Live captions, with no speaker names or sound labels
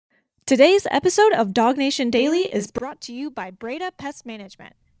Today's episode of Dog Nation Daily is brought to you by Breda Pest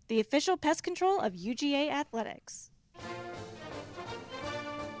Management, the official pest control of UGA Athletics.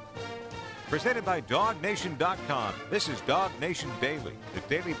 Presented by DogNation.com. This is Dog Nation Daily, the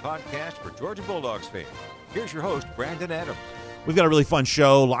daily podcast for Georgia Bulldogs fans. Here's your host, Brandon Adams. We've got a really fun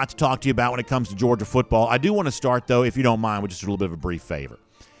show, a lot to talk to you about when it comes to Georgia football. I do want to start, though, if you don't mind, with just a little bit of a brief favor.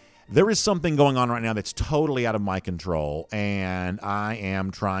 There is something going on right now that's totally out of my control, and I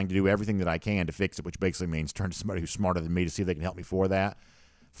am trying to do everything that I can to fix it, which basically means turn to somebody who's smarter than me to see if they can help me for that.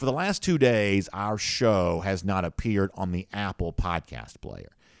 For the last 2 days, our show has not appeared on the Apple Podcast player.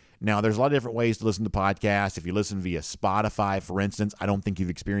 Now, there's a lot of different ways to listen to podcasts. If you listen via Spotify, for instance, I don't think you've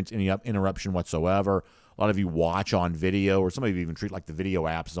experienced any interruption whatsoever. A lot of you watch on video, or some of you even treat like the video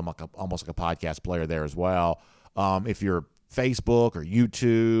apps as almost like a podcast player there as well. If you're Facebook or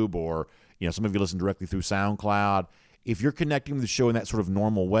YouTube, or some of you listen directly through SoundCloud, if you're connecting with the show in that sort of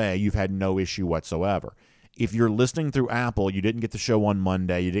normal way, you've had no issue whatsoever. If you're listening through Apple, you didn't get the show on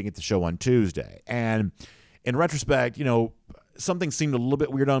Monday, you didn't get the show on Tuesday. And in retrospect, something seemed a little bit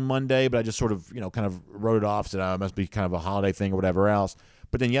weird on Monday, but I just sort of, kind of wrote it off, said it must be kind of a holiday thing or whatever else.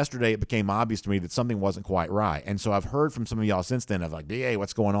 But then yesterday it became obvious to me that something wasn't quite right. And so I've heard from some of y'all since then of like, hey,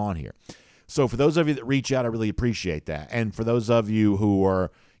 what's going on here? So for those of you that reach out, I really appreciate that. And for those of you who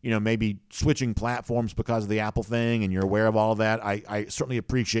are, maybe switching platforms because of the Apple thing and you're aware of all of that, I certainly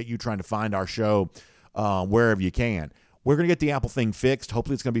appreciate you trying to find our show wherever you can. We're going to get the Apple thing fixed.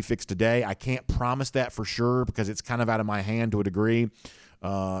 Hopefully it's going to be fixed today. I can't promise that for sure because it's kind of out of my hand to a degree.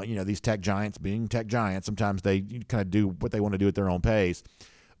 These tech giants being tech giants, sometimes they kind of do what they want to do at their own pace.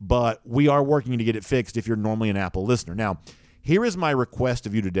 But we are working to get it fixed if you're normally an Apple listener. Now, here is my request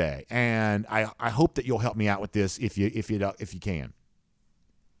of you today, and I hope that you'll help me out with this if you can.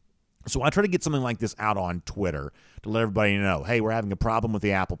 So I try to get something like this out on Twitter to let everybody know, hey, we're having a problem with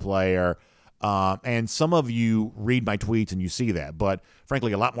the Apple player. And some of you read my tweets and you see that. But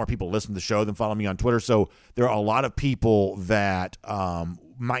frankly, a lot more people listen to the show than follow me on Twitter. So there are a lot of people that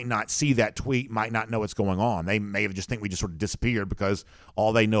might not see that tweet, might not know what's going on. They may just think we just sort of disappeared because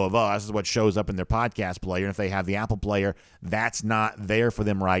all they know of us is what shows up in their podcast player. And if they have the Apple player, that's not there for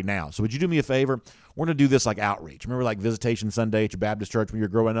them right now. So would you do me a favor? We're going to do this like outreach. Remember like Visitation Sunday at your Baptist church when you were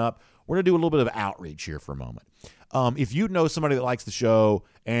growing up? We're going to do a little bit of outreach here for a moment. If you know somebody that likes the show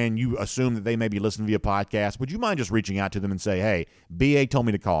and you assume that they may be listening via podcast, would you mind just reaching out to them and say, hey, BA told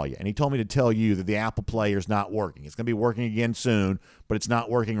me to call you, and he told me to tell you that the Apple player is not working. It's going to be working again soon, but it's not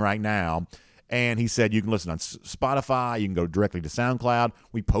working right now. And he said you can listen on Spotify. You can go directly to SoundCloud.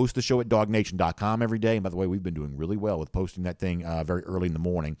 We post the show at DogNation.com every day. And by the way, we've been doing really well with posting that thing very early in the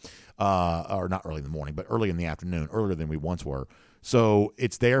morning. Or not early in the morning, but early in the afternoon, earlier than we once were. So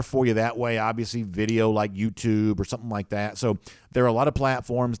it's there for you that way, obviously, video like YouTube or something like that. So there are a lot of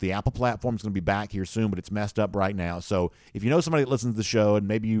platforms. The Apple platform is going to be back here soon, but it's messed up right now. So if you know somebody that listens to the show and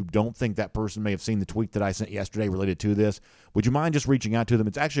maybe you don't think that person may have seen the tweet that I sent yesterday related to this, would you mind just reaching out to them?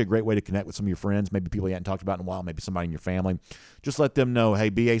 It's actually a great way to connect with some of your friends, maybe people you hadn't talked about in a while, maybe somebody in your family. Just let them know, hey,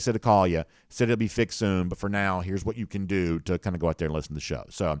 BA said to call you, said it'll be fixed soon, but for now, here's what you can do to kind of go out there and listen to the show.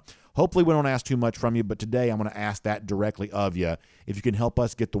 So hopefully we don't ask too much from you, but today I'm going to ask that directly of you. If you can help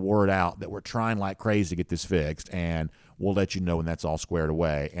us get the word out that we're trying like crazy to get this fixed, and we'll let you know when that's all squared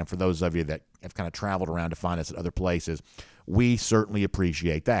away. And for those of you that have kind of traveled around to find us at other places, we certainly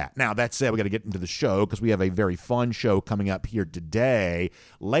appreciate that. Now, that said, we got to get into the show because we have a very fun show coming up here today.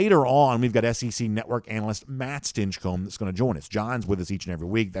 Later on, we've got SEC Network analyst Matt Stinchcomb that's going to join us. John's with us each and every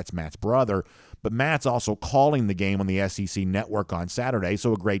week. That's Matt's brother. But Matt's also calling the game on the SEC Network on Saturday,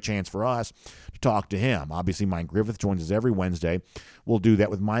 so a great chance for us to talk to him. Obviously, Mike Griffith joins us every Wednesday. We'll do that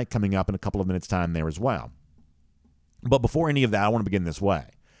with Mike coming up in a couple of minutes' time there as well. But before any of that, I want to begin this way.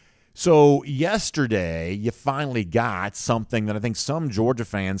 So yesterday, you finally got something that I think some Georgia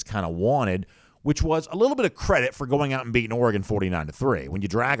fans kind of wanted, which was a little bit of credit for going out and beating Oregon 49-3. When you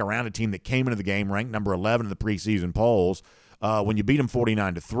drag around a team that came into the game ranked number 11 in the preseason polls, when you beat them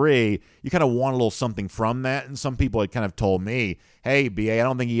 49-3, you kind of want a little something from that. And some people had kind of told me, hey, BA, I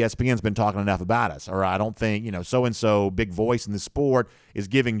don't think ESPN's been talking enough about us. Or I don't think, so-and-so big voice in the sport is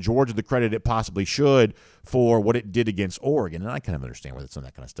giving Georgia the credit it possibly should for what it did against Oregon. And I kind of understand where some of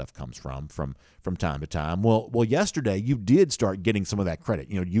that kind of stuff comes from time to time. Well, yesterday you did start getting some of that credit.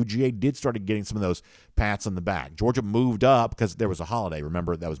 UGA did start getting some of those pats on the back. Georgia moved up because there was a holiday.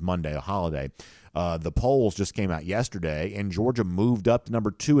 Remember, that was Monday, a holiday. The polls just came out yesterday, and Georgia moved up to number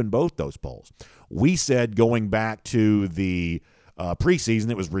 2 in both those polls. We said going back to the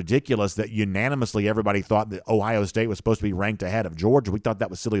preseason, it was ridiculous that unanimously everybody thought that Ohio State was supposed to be ranked ahead of Georgia. We thought that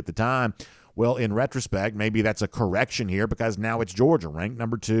was silly at the time. Well, in retrospect, maybe that's a correction here because now it's Georgia ranked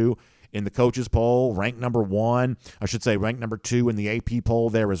number 2 in the coaches poll, ranked number 1. I should say ranked number 2 in the AP poll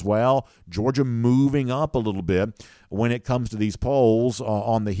there as well. Georgia moving up a little bit when it comes to these polls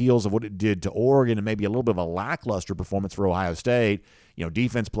on the heels of what it did to Oregon and maybe a little bit of a lackluster performance for Ohio State.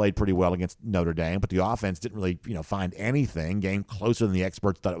 Defense played pretty well against Notre Dame, but the offense didn't really, find anything. Game closer than the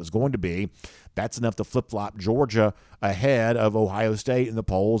experts thought it was going to be. That's enough to flip-flop Georgia ahead of Ohio State in the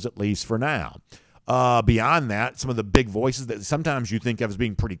polls, at least for now. Beyond that, some of the big voices that sometimes you think of as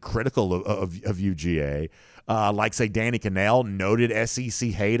being pretty critical of UGA, like, say, Danny Cannell, noted SEC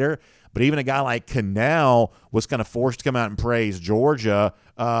hater. But even a guy like Cannell was kind of forced to come out and praise Georgia,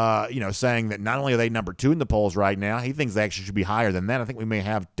 saying that not only are they number 2 in the polls right now, he thinks they actually should be higher than that. I think we may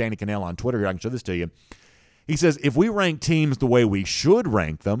have Danny Cannell on Twitter here. I can show this to you. He says, if we rank teams the way we should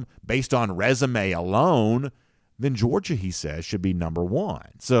rank them, based on resume alone, then Georgia, he says, should be number 1.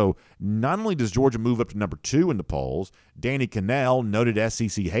 So not only does Georgia move up to number 2 in the polls, Danny Cannell, noted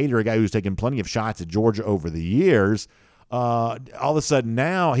SEC hater, a guy who's taken plenty of shots at Georgia over the years, all of a sudden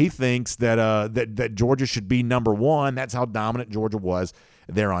now he thinks that Georgia should be number 1. That's how dominant Georgia was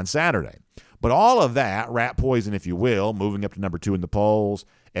there on Saturday. But all of that, rat poison, if you will, moving up to number 2 in the polls,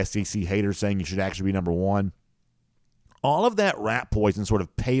 SEC haters saying you should actually be number 1, all of that rat poison sort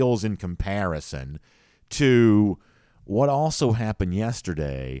of pales in comparison to what also happened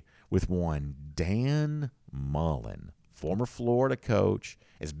yesterday with one Dan Mullen, former Florida coach,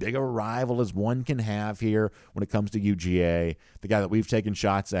 as big of a rival as one can have here when it comes to UGA, the guy that we've taken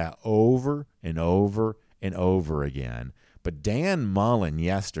shots at over and over and over again. But Dan Mullen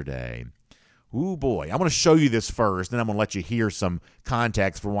yesterday, ooh boy, I'm going to show you this first, then I'm going to let you hear some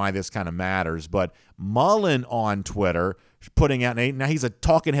context for why this kind of matters. But Mullen on Twitter putting out, now he's a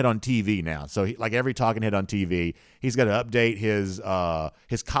talking head on TV now. So like every talking head on TV, he's got to update his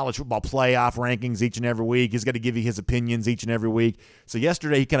college football playoff rankings each and every week. He's got to give you his opinions each and every week. So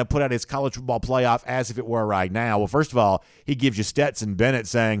yesterday he kind of put out his college football playoff as if it were right now. Well, first of all, he gives you Stetson Bennett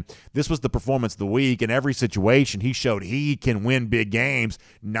saying this was the performance of the week. In every situation, he showed he can win big games,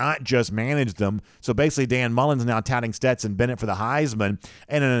 not just manage them. So basically, Dan Mullen's now touting Stetson Bennett for the Heisman.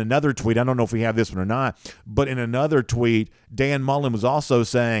 And in another tweet, I don't know if we have this one or not, but in another tweet, Dan Mullen was also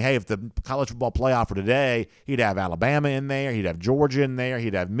saying, hey, if the college football playoff for today, he'd have Alabama in there, he'd have Georgia in there,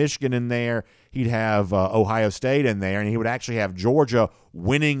 he'd have Michigan in there, he'd have Ohio State in there, and he would actually have Georgia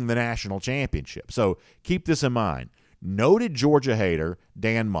winning the national championship. So keep this in mind. Noted Georgia hater,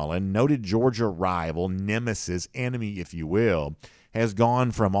 Dan Mullen, noted Georgia rival, nemesis, enemy, if you will, has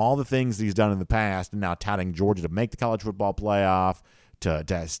gone from all the things he's done in the past and now touting Georgia to make the college football playoff, to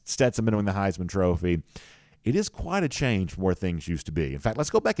Stetson Bennett win the Heisman Trophy. It is quite a change from where things used to be. In fact, let's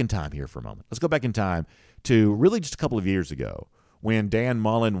go back in time here for a moment. Let's go back in time to really just a couple of years ago when Dan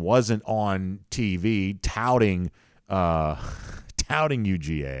Mullen wasn't on TV touting UGA,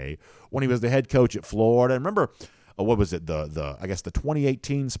 when he was the head coach at Florida. And remember, what was it, I guess the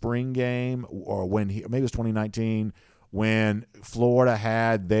 2018 spring game, or maybe it was 2019, when Florida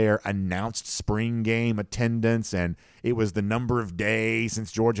had their announced spring game attendance, and it was the number of days since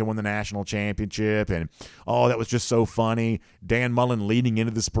Georgia won the national championship, and that was just so funny. Dan Mullen leading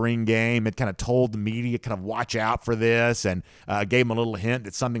into the spring game had kind of told the media kind of watch out for this, and gave him a little hint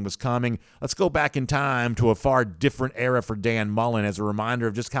that something was coming. Let's go back in time to a far different era for Dan Mullen as a reminder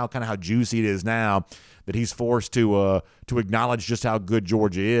of just how juicy it is now that he's forced to acknowledge just how good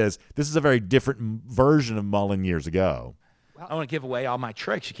Georgia is. This is a very different version of Mullen years ago. Well, I want to give away all my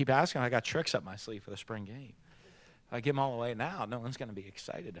tricks. You keep asking, I got tricks up my sleeve for the spring game. If I give them all away now, no one's going to be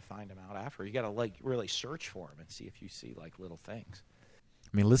excited to find them out after. You got to really search for them and see if you see little things.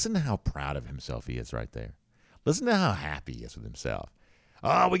 I mean, listen to how proud of himself he is right there. Listen to how happy he is with himself.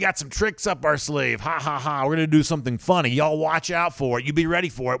 Oh, we got some tricks up our sleeve. Ha, ha, ha. We're going to do something funny. Y'all watch out for it. You be ready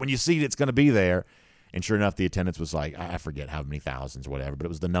for it when you see it's going to be there. And sure enough, the attendance was I forget how many thousands or whatever, but it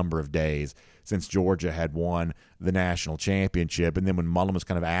was the number of days since Georgia had won the national championship. And then when Mullen was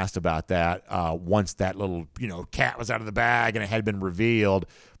kind of asked about that, once that little, cat was out of the bag and it had been revealed,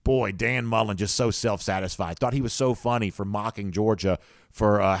 boy, Dan Mullen just so self-satisfied. Thought he was so funny for mocking Georgia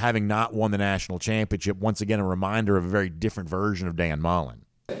for having not won the national championship. Once again, a reminder of a very different version of Dan Mullen.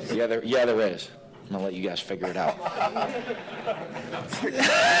 Yeah, there is. I'm going to let you guys figure it out.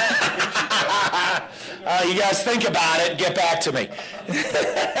 You guys think about it. Get back to me.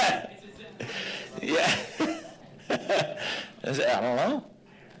 Yeah. I don't know.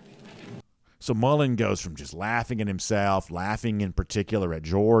 So Mullen goes from just laughing at himself, laughing in particular at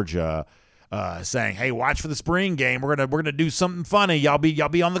Georgia, saying, "Hey, watch for the spring game. We're gonna do something funny. Y'all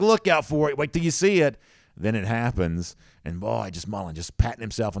be on the lookout for it. Wait till you see it." Then it happens, and boy, Mullen just patting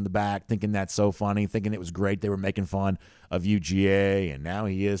himself on the back, thinking that's so funny, thinking it was great they were making fun of UGA, and now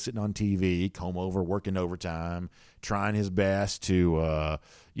he is sitting on TV, comb over, working overtime, trying his best to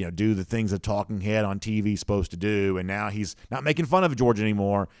do the things a talking head on TV is supposed to do, and now he's not making fun of Georgia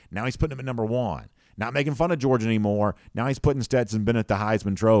anymore. Now he's putting him at number 1. Not making fun of Georgia anymore. Now he's putting Stetson Bennett the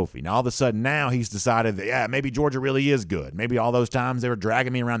Heisman Trophy. Now all of a sudden now he's decided that, maybe Georgia really is good. Maybe all those times they were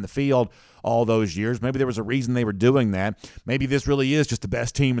dragging me around the field all those years, maybe there was a reason they were doing that. Maybe this really is just the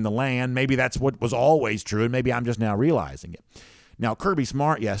best team in the land. Maybe that's what was always true, and maybe I'm just now realizing it. Now, Kirby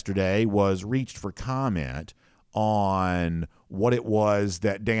Smart yesterday was reached for comment on what it was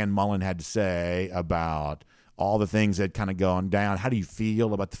that Dan Mullen had to say about all the things that kind of gone down. How do you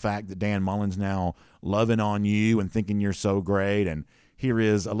feel about the fact that Dan Mullen's now loving on you and thinking you're so great? And here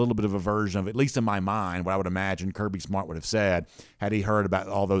is a little bit of a version of, at least in my mind, what I would imagine Kirby Smart would have said had he heard about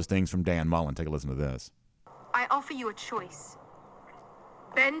all those things from Dan Mullen. Take a listen to this. I offer you a choice.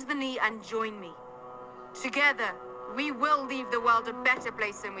 Bend the knee and join me. Together, we will leave the world a better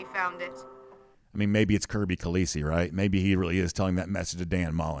place than we found it. I mean, maybe it's Kirby Khaleesi, right? Maybe he really is telling that message to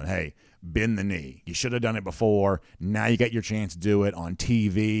Dan Mullen. Hey, bend the knee. You should have done it before. Now you got your chance to do it on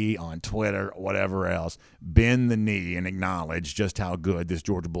TV, on Twitter, whatever else. Bend the knee and acknowledge just how good this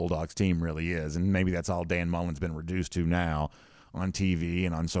Georgia Bulldogs team really is. And maybe that's all Dan Mullen's been reduced to now on TV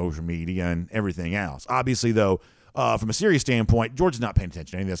and on social media and everything else. Obviously, though, from a serious standpoint, Georgia's not paying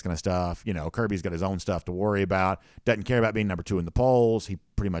attention to any of this kind of stuff. Kirby's got his own stuff to worry about. Doesn't care about being number 2 in the polls. He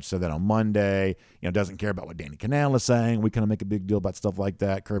pretty much said that on Monday. Doesn't care about what Danny Kanell is saying. We kind of make a big deal about stuff like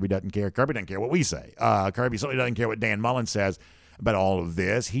that. Kirby doesn't care. Kirby doesn't care what we say. Kirby certainly doesn't care what Dan Mullen says about all of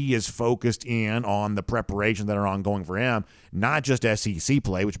this. He is focused in on the preparations that are ongoing for him, not just SEC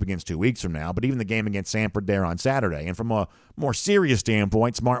play, which begins 2 weeks from now, but even the game against Samford there on Saturday. And from a more serious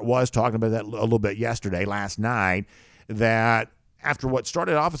standpoint, Smart was talking about that a little bit last night, that after what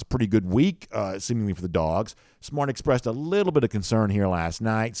started off as a pretty good week, seemingly for the Dogs, Smart expressed a little bit of concern here last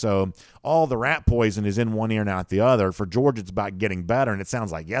night. So all the rat poison is in one ear and out the other. For Georgia, it's about getting better, and it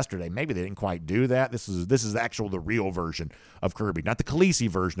sounds like yesterday maybe they didn't quite do that. This is the real version of Kirby, not the Khaleesi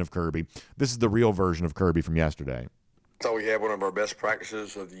version of Kirby. This is the real version of Kirby from yesterday. I thought we had one of our best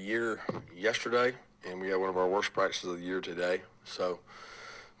practices of the year yesterday, and we had one of our worst practices of the year today. So,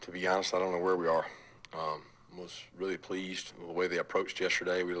 to be honest, I don't know where we are. Was really pleased with the way they approached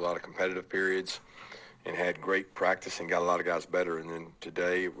yesterday. We had a lot of competitive periods and had great practice and got a lot of guys better. And then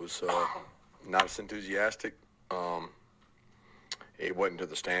today it was not as enthusiastic. It wasn't to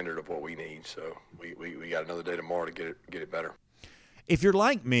the standard of what we need. So we got another day tomorrow to get it better. If you're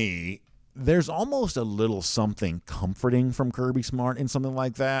like me, there's almost a little something comforting from Kirby Smart in something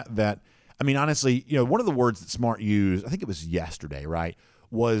like that. That, I mean, honestly, one of the words that Smart used, I think it was yesterday, right,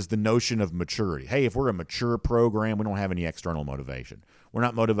 was the notion of maturity. Hey, if we're a mature program, we don't have any external motivation. We're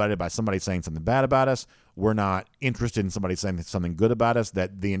not motivated by somebody saying something bad about us. We're not interested in somebody saying something good about us.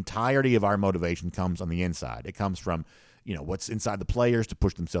 That the entirety of our motivation comes on the inside. It comes from, what's inside the players to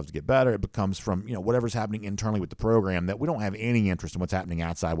push themselves to get better. It comes from, whatever's happening internally with the program, that we don't have any interest in what's happening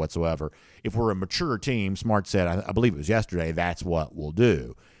outside whatsoever. If we're a mature team, Smart said, I believe it was yesterday, that's what we'll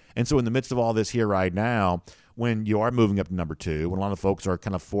do. And so in the midst of all this here right now, when you are moving up to number 2, when a lot of folks are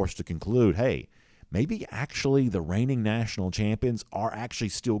kind of forced to conclude, hey, maybe actually the reigning national champions are actually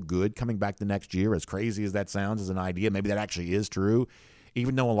still good coming back the next year, as crazy as that sounds as an idea, maybe that actually is true,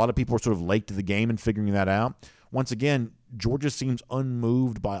 even though a lot of people are sort of late to the game in figuring that out. Once again, Georgia seems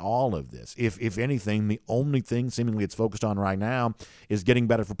unmoved by all of this. If anything, the only thing seemingly it's focused on right now is getting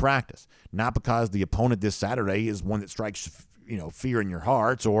better for practice, not because the opponent this Saturday is one that strikes fear in your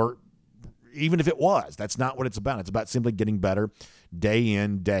hearts, or even if it was, that's not what it's about. It's about simply getting better day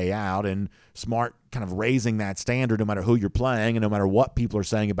in, day out, and Smart kind of raising that standard no matter who you're playing and no matter what people are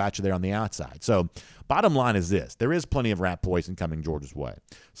saying about you there on the outside. So bottom line is this. There is plenty of rat poison coming Georgia's way.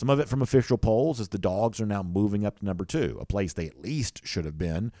 Some of it from official polls, as the Dogs are now moving up to number 2, a place they at least should have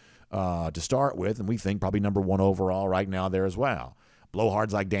been to start with, and we think probably number 1 overall right now there as well.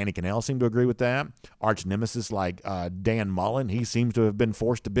 Blowhards like Danny Kanell seem to agree with that. Arch nemesis like Dan Mullen, he seems to have been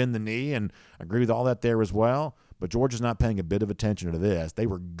forced to bend the knee and agree with all that there as well. But Georgia's not paying a bit of attention to this. They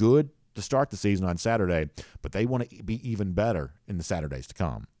were good to start the season on Saturday, but they want to be even better in the Saturdays to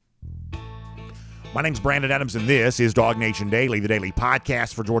come. My name's Brandon Adams, and this is Dog Nation Daily, the daily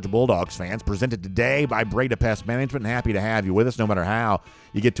podcast for Georgia Bulldogs fans, presented today by Breda Pest Management. And happy to have you with us no matter how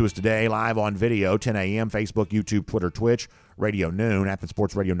you get to us today, live on video, 10 a.m., Facebook, YouTube, Twitter, Twitch, Radio Noon, Athens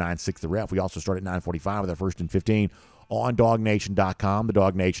Sports Radio 960 The Ref. We also start at 9:45 with our First and 15 on DogNation.com, the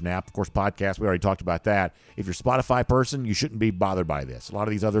Dog Nation app. Of course, podcast, we already talked about that. If you're a Spotify person, you shouldn't be bothered by this. A lot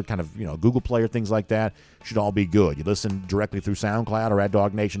of these other kind of, Google Play or things like that should all be good. You listen directly through SoundCloud or at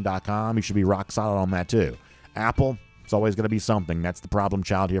DogNation.com, you should be rock solid on that too. Apple, it's always going to be something. That's the problem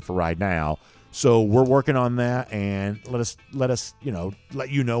child here for right now. So we're working on that, and let us let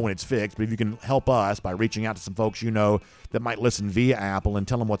you know when it's fixed. But if you can help us by reaching out to some folks that might listen via Apple and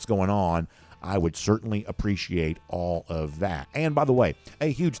tell them what's going on, I would certainly appreciate all of that. And by the way, a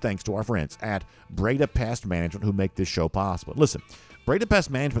huge thanks to our friends at Breda Pest Management who make this show possible. Listen, Breda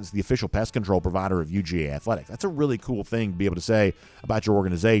Pest Management is the official pest control provider of UGA Athletics. That's a really cool thing to be able to say about your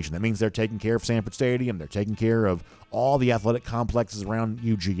organization. That means they're taking care of Sanford Stadium. They're taking care of all the athletic complexes around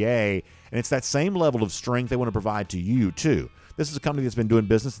UGA. And it's that same level of strength they want to provide to you, too. This is a company that's been doing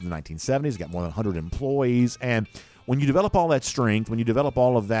business in the 1970s, got more than 100 employees. And when you develop all that strength, when you develop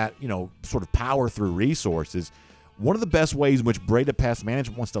all of that, sort of power through resources, one of the best ways in which Breda Pest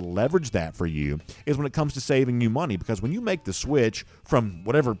Management wants to leverage that for you is when it comes to saving you money. Because when you make the switch from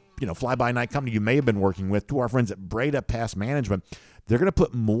whatever, fly-by-night company you may have been working with to our friends at Breda Pest Management, they're going to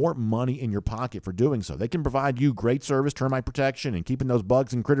put more money in your pocket for doing so. They can provide you great service, termite protection, and keeping those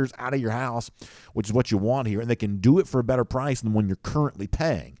bugs and critters out of your house, which is what you want here. And they can do it for a better price than when you're currently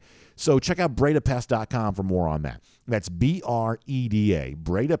paying. So check out BredaPest.com for more on that. That's BREDA,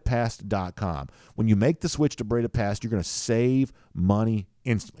 BredaPest.com. When you make the switch to Breda Pest, you're going to save money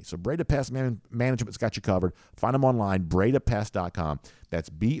instantly. So Breda Pest Management's got you covered. Find them online, BredaPest.com.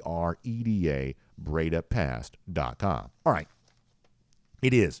 That's BREDA, BredaPest.com. All right.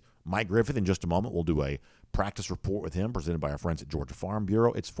 It is Mike Griffith. In just a moment, we'll do a practice report with him presented by our friends at Georgia Farm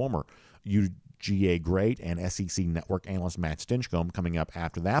Bureau. It's former UGA great and SEC network analyst Matt Stinchcomb coming up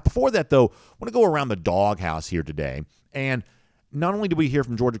after that. Before that, though, I want to go around the doghouse here today. And not only did we hear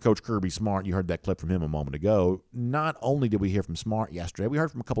from Georgia coach Kirby Smart, you heard that clip from him a moment ago, not only did we hear from Smart yesterday, we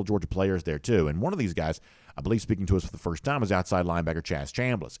heard from a couple of Georgia players there too. And one of these guys, I believe speaking to us for the first time, was outside linebacker Chaz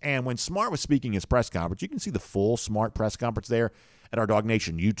Chambliss. And when Smart was speaking his press conference, you can see the full Smart press conference there at our Dog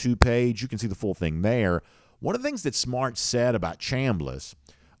Nation YouTube page. You can see the full thing there. One of the things that Smart said about Chambliss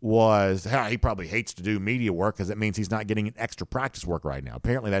was he probably hates to do media work because it means he's not getting an extra practice work right now.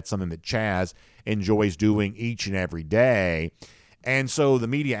 Apparently that's something that Chaz enjoys doing each and every day. And so the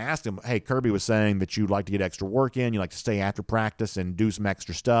media asked him, hey, Kirby was saying that you'd like to get extra work in, you like to stay after practice and do some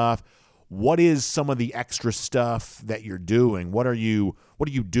extra stuff. What is some of the extra stuff that you're doing? What are you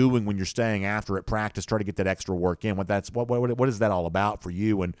doing when you're staying after at practice, try to get that extra work in? What is that all about for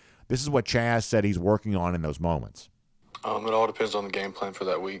you? And this is what Chaz said he's working on in those moments. It all depends on the game plan for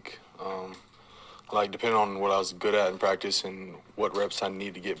that week. Depending on what I was good at in practice and what reps I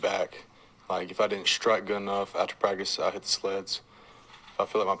need to get back. Like, if I didn't strike good enough after practice, I hit the sleds. If I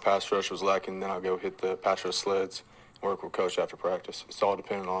feel like my pass rush was lacking, then I'll go hit the pass rush sleds and work with coach after practice. It's all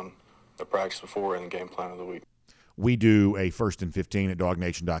dependent on the practice before and the game plan of the week. We do a 1st and 15 at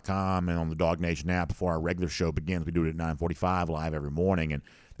DogNation.com and on the Dog Nation app before our regular show begins. We do it at 9:45 live every morning, and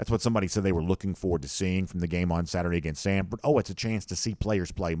that's what somebody said they were looking forward to seeing from the game on Saturday against Sanford. Oh, it's a chance to see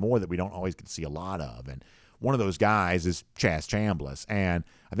players play more that we don't always get to see a lot of. And one of those guys is Chaz Chambliss. And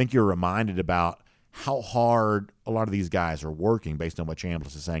I think you're reminded about how hard a lot of these guys are working based on what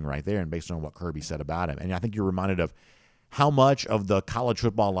Chambliss is saying right there and based on what Kirby said about him. And I think you're reminded of how much of the college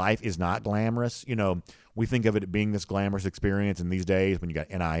football life is not glamorous. We think of it being this glamorous experience in these days when you got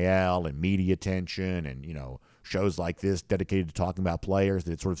NIL and media attention and, shows like this dedicated to talking about players,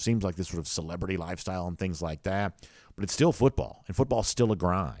 that it sort of seems like this sort of celebrity lifestyle and things like that. But it's still football, and football's still a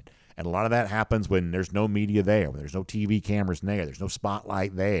grind. And a lot of that happens when there's no media there, when there's no TV cameras there, there's no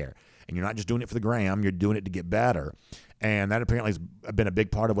spotlight there. And you're not just doing it for the gram, you're doing it to get better. And that apparently has been a big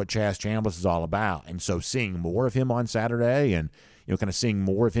part of what Chaz Chambliss is all about. And so seeing more of him on Saturday and, kind of seeing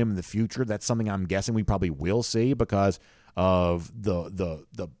more of him in the future, that's something I'm guessing we probably will see because of the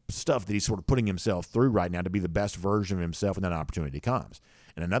stuff that he's sort of putting himself through right now to be the best version of himself when that opportunity comes.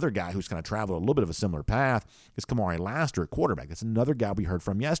 And another guy who's kind of traveled a little bit of a similar path is Kamari Laster at quarterback. That's another guy we heard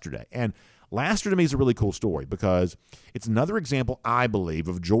from yesterday. And Laster to me is a really cool story because it's another example, I believe,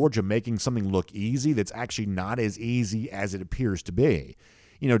 of Georgia making something look easy that's actually not as easy as it appears to be.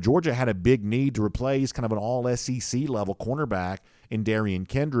 Georgia had a big need to replace kind of an all-SEC level cornerback in Darian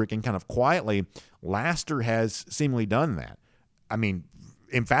Kendrick, and kind of quietly, Laster has seemingly done that. I mean,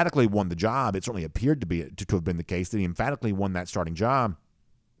 emphatically won the job. It certainly appeared to have been the case that he emphatically won that starting job.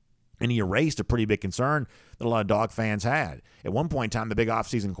 And he erased a pretty big concern that a lot of Dog fans had. At one point in time, the big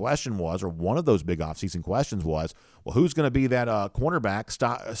offseason question was, or one of those big offseason questions was, well, who's going to be that cornerback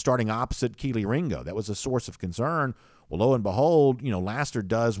starting opposite Kelee Ringo? That was a source of concern. Well, lo and behold, Laster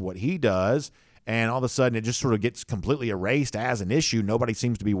does what he does, and all of a sudden it just sort of gets completely erased as an issue. Nobody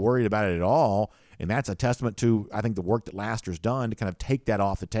seems to be worried about it at all, and that's a testament to, I think, the work that Laster's done to kind of take that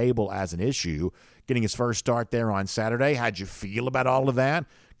off the table as an issue. Getting his first start there on Saturday, how'd you feel about all of that?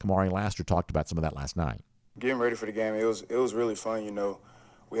 Kamari Laster talked about some of that last night. Getting ready for the game, it was really fun.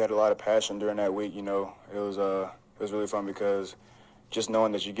 We had a lot of passion during that week. It was really fun because just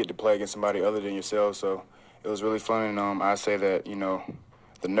knowing that you get to play against somebody other than yourself. So it was really fun, and I say that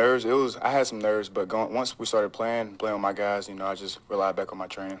the nerves. I had some nerves, but once we started playing with my guys, I just relied back on my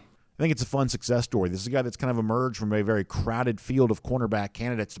training. I think it's a fun success story. This is a guy that's kind of emerged from a very crowded field of cornerback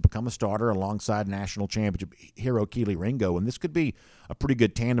candidates to become a starter alongside national championship hero Kelee Ringo, and this could be a pretty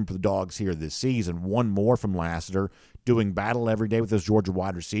good tandem for the Dogs here this season. One more from Lassiter, doing battle every day with those Georgia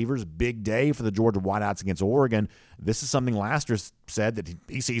wide receivers. Big day for the Georgia wideouts against Oregon. This is something Lassiter said that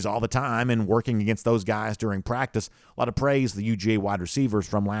he sees all the time and working against those guys during practice. A lot of praise to the UGA wide receivers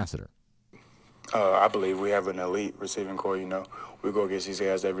from Lassiter. I believe we have an elite receiving core. We go against these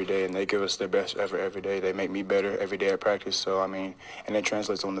guys every day, and they give us their best effort every day. They make me better every day at practice. So, and it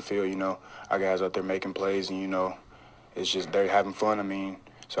translates on the field. Our guys out there making plays, and, it's just they're having fun.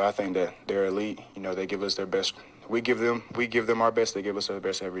 So I think that they're elite. They give us their best. We give them our best. They give us their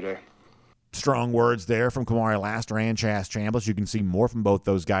best every day. Strong words there from Kamari Laster and Chaz Chambliss. You can see more from both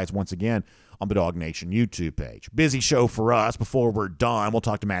those guys once again on the Dog Nation YouTube page. Busy show for us. Before we're done, we'll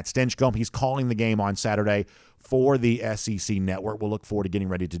talk to Matt Stinchcomb. He's calling the game on Saturday for the SEC Network. We'll look forward to getting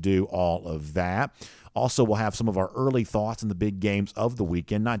ready to do all of that. Also, we'll have some of our early thoughts on the big games of the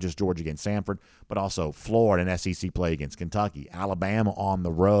weekend, not just Georgia against Samford, but also Florida and SEC play against Kentucky, Alabama on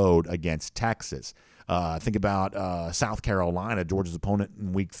the road against Texas. Think about South Carolina, Georgia's opponent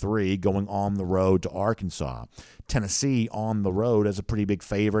in Week 3, going on the road to Arkansas. Tennessee on the road as a pretty big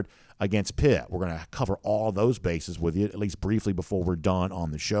favorite against Pitt. We're going to cover all those bases with you, at least briefly, before we're done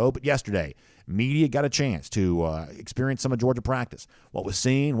on the show. But yesterday, media got a chance to experience some of Georgia practice. What was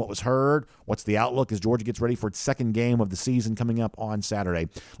seen, what was heard, what's the outlook as Georgia gets ready for its second game of the season coming up on Saturday.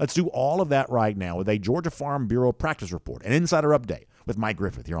 Let's do all of that right now with a Georgia Farm Bureau practice report, an insider update with Mike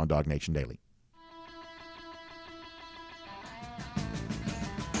Griffith here on Dog Nation Daily.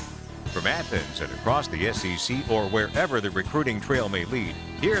 From Athens and across the SEC or wherever the recruiting trail may lead,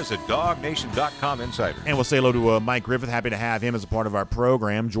 here's a DogNation.com insider. And we'll say hello to Mike Griffith. Happy to have him as a part of our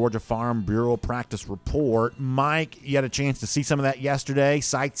program, Georgia Farm Bureau Practice Report. Mike, you had a chance to see some of that yesterday,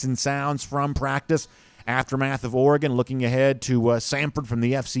 sights and sounds from practice, aftermath of Oregon, looking ahead to Samford from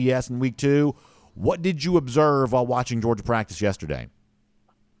the FCS in Week 2. What did you observe while watching Georgia practice yesterday?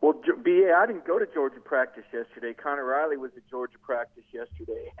 Well, BA, I didn't go to Georgia practice yesterday. Connor Riley was at Georgia practice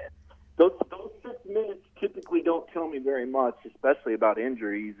yesterday. Those 6 minutes typically don't tell me very much, especially about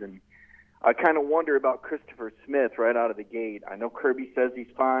injuries. And I kind of wonder about Christopher Smith right out of the gate. I know Kirby says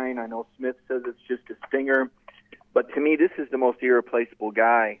he's fine. I know Smith says it's just a stinger. But to me, this is the most irreplaceable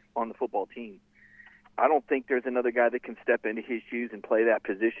guy on the football team. I don't think there's another guy that can step into his shoes and play that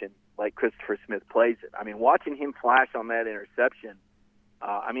position like Christopher Smith plays it. Watching him flash on that interception,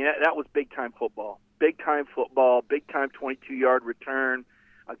 that was big-time football. Big-time football, big-time 22-yard return.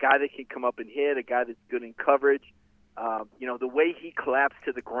 A guy that can come up and hit, a guy that's good in coverage. The way he collapsed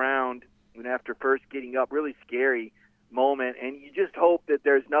to the ground after first getting up, really scary moment. And you just hope that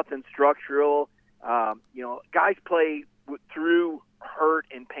there's nothing structural. Guys play through hurt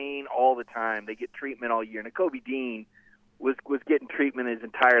and pain all the time. They get treatment all year. Nakobe Dean was getting treatment his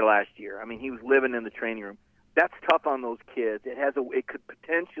entire last year. He was living in the training room. That's tough on those kids. It could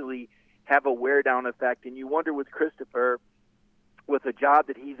potentially have a wear-down effect. And you wonder with Christopher, with a job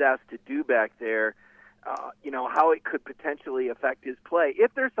that he's asked to do back there, how it could potentially affect his play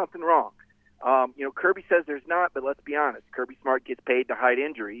if there's something wrong. Kirby says there's not, but let's be honest. Kirby Smart gets paid to hide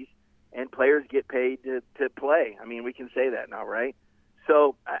injuries, and players get paid to play. We can say that now, right?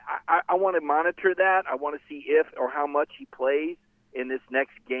 So I want to monitor that. I want to see if or how much he plays in this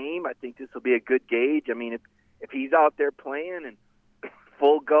next game. I think this will be a good gauge. If he's out there playing and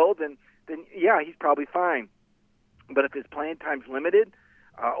full go, then yeah, he's probably fine. But if his playing time's limited,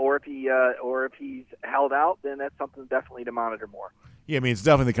 or if he's held out, then that's something definitely to monitor more. Yeah, it's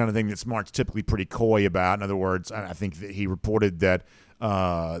definitely the kind of thing that Smart's typically pretty coy about. In other words, I think that he reported that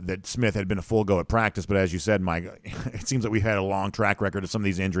Smith had been a full go at practice, but as you said, Mike, it seems like we've had a long track record of some of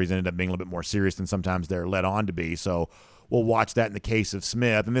these injuries ended up being a little bit more serious than sometimes they're led on to be. So we'll watch that in the case of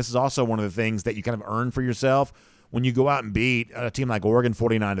Smith. And this is also one of the things that you kind of earn for yourself when you go out and beat a team like Oregon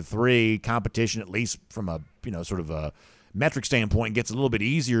 49-3. Competition, at least from a sort of a metric standpoint, gets a little bit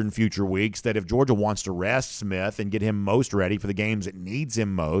easier in future weeks. That if Georgia wants to rest Smith and get him most ready for the games it needs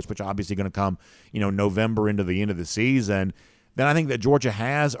him most, which obviously going to come November into the end of the season, then I think that Georgia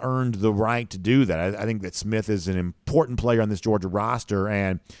has earned the right to do that. I think that Smith is an important player on this Georgia roster,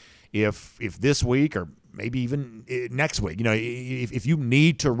 and if this week or maybe even next week, if you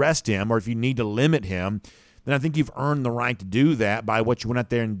need to rest him or if you need to limit him, then I think you've earned the right to do that by what you went out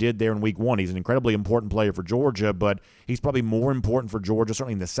there and did there in week 1. He's an incredibly important player for Georgia, but he's probably more important for Georgia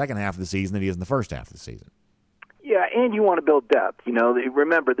certainly in the second half of the season than he is in the first half of the season. Yeah, and you want to build depth.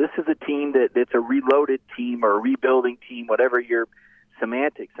 Remember, this is a team that's a reloaded team or a rebuilding team, whatever your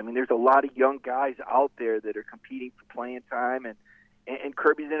semantics. I mean, there's a lot of young guys out there that are competing for playing time, and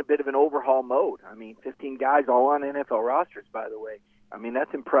Kirby's in a bit of an overhaul mode. I mean, 15 guys all on NFL rosters, by the way. I mean,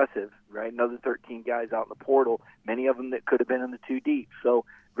 that's impressive, right? Another 13 guys out in the portal, many of them that could have been in the 2 deep. So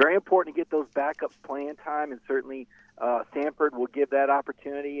very important to get those backups playing time, and certainly Samford will give that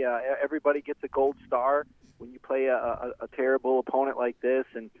opportunity. Everybody gets a gold star when you play a terrible opponent like this,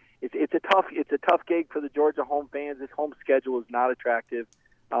 and it's a tough gig for the Georgia home fans. This home schedule is not attractive.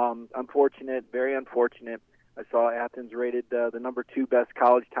 Unfortunate, very unfortunate. I saw Athens rated the number 2 best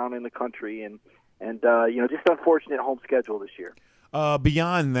college town in the country, and just unfortunate home schedule this year.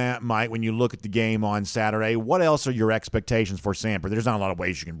 Beyond that, Mike, when you look at the game on Saturday, what else are your expectations for Samford? There's not a lot of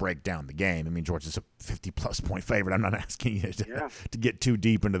ways you can break down the game. I mean, Georgia's a 50-plus point favorite. I'm not asking you to get too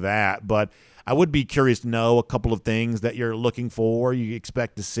deep into that, but I would be curious to know a couple of things that you're looking for, you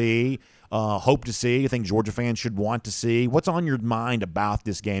expect to see, hope to see, you think Georgia fans should want to see. What's on your mind about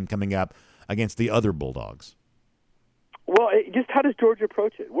this game coming up against the other Bulldogs? Well, just how does Georgia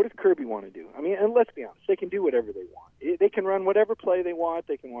approach it? What does Kirby want to do? I mean, and let's be honest, they can do whatever they want. They can run whatever play they want.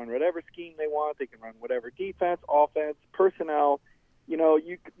 They can run whatever scheme they want. They can run whatever defense, offense, personnel.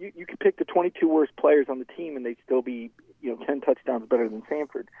 You could pick the 22 worst players on the team, and they'd still be 10 touchdowns better than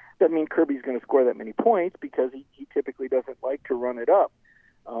Samford. Doesn't mean Kirby's going to score that many points because he typically doesn't like to run it up.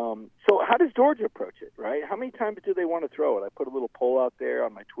 So how does Georgia approach it, right? How many times do they want to throw it? I put a little poll out there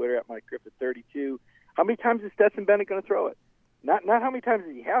on my Twitter at MikeGriffith32. How many times is Stetson Bennett going to throw it? Not how many times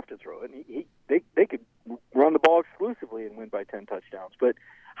does he have to throw it. They could run the ball exclusively and win by 10 touchdowns. But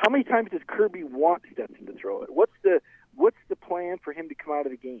how many times does Kirby want Stetson to throw it? What's the plan for him to come out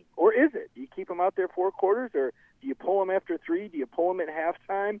of the game? Or is it? Do you keep him out there 4 quarters, or do you pull him after 3? Do you pull him at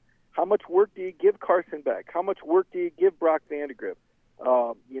halftime? How much work do you give Carson Beck? How much work do you give Brock Vandagriff?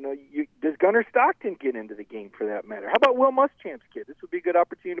 Does Gunnar Stockton get into the game for that matter? How about Will Muschamp's kid? This would be a good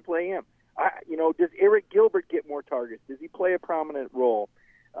opportunity to play him. Does Eric Gilbert get more targets? Does he play a prominent role?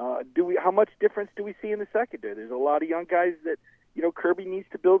 How much difference do we see in the secondary? There's a lot of young guys that Kirby needs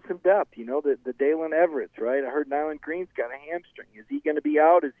to build some depth. The Dalen Everett's, right? I heard Nyland Green's got a hamstring. Is he going to be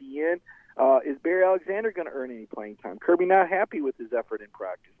out? Is he in? Is Barry Alexander going to earn any playing time? Kirby not happy with his effort in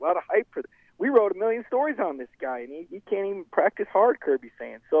practice. A lot of hype for. We wrote a million stories on this guy, and he can't even practice hard. Kirby's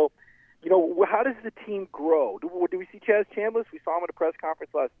saying so. How does the team grow? Do we see Chaz Chambliss? We saw him at a press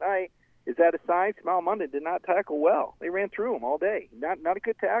conference last night. Is that a sign? Smile Monday did not tackle well. They ran through him all day. Not a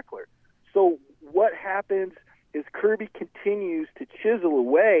good tackler. So what happens is Kirby continues to chisel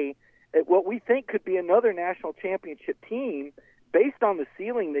away at what we think could be another national championship team based on the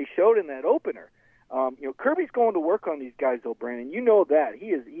ceiling they showed in that opener. Kirby's going to work on these guys, though, Brandon. You know that. He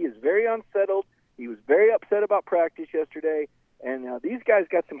is very unsettled. He was very upset about practice yesterday. And these guys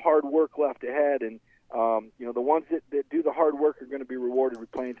got some hard work left ahead, and the ones that do the hard work are going to be rewarded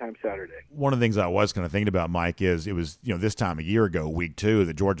with playing time Saturday. One of the things I was kind of thinking about, Mike, is it was this time a year ago, week 2,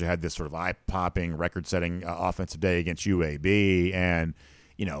 that Georgia had this sort of eye-popping, record-setting offensive day against UAB, and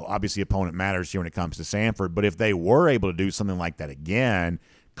obviously opponent matters here when it comes to Samford. But if they were able to do something like that again,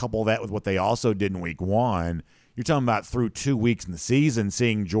 couple that with what they also did in week 1, you're talking about through 2 weeks in the season,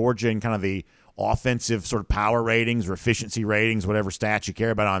 seeing Georgia in kind of the offensive sort of power ratings or efficiency ratings, whatever stats you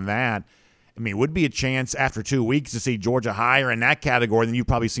care about on that. I mean, it would be a chance after 2 weeks to see Georgia higher in that category than you've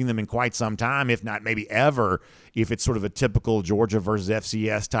probably seen them in quite some time, if not maybe ever, if it's sort of a typical Georgia versus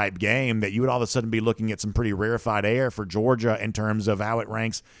FCS type game, that you would all of a sudden be looking at some pretty rarefied air for Georgia in terms of how it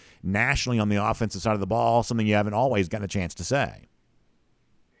ranks nationally on the offensive side of the ball, something you haven't always gotten a chance to say.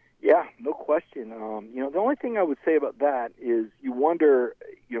 Yeah, no question. The only thing I would say about that is you wonder,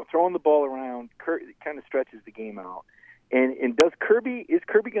 throwing the ball around kind of stretches the game out. And is Kirby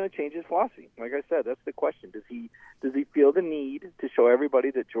going to change his philosophy? Like I said, that's the question. Does he feel the need to show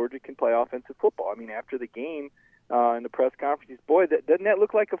everybody that Georgia can play offensive football? I mean, after the game in the press conference, boy, doesn't that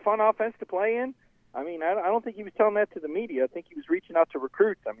look like a fun offense to play in? I mean, I don't think he was telling that to the media. I think he was reaching out to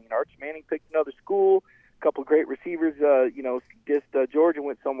recruits. I mean, Arch Manning picked another school. A couple of great receivers, Georgia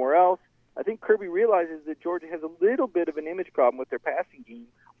went somewhere else. I think Kirby realizes that Georgia has a little bit of an image problem with their passing game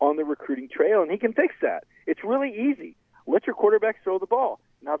on the recruiting trail, and he can fix that. It's really easy. Let your quarterbacks throw the ball.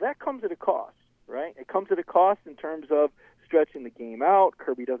 Now, that comes at a cost, right? It comes at a cost in terms of stretching the game out.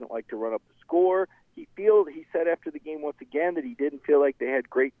 Kirby doesn't like to run up the score. He said after the game once again that he didn't feel like they had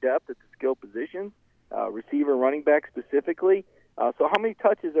great depth at the skill positions, receiver, running back specifically. So how many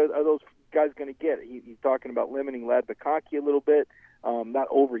touches are those guys going to get? He's talking about limiting Ladd McConkey a little bit, not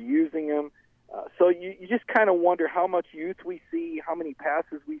overusing him. So you just kind of wonder how much youth we see, how many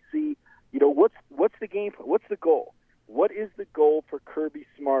passes we see. What's the game? What's the goal? What is the goal for Kirby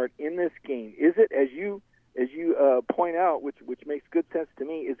Smart in this game? Is it, as you point out, which makes good sense to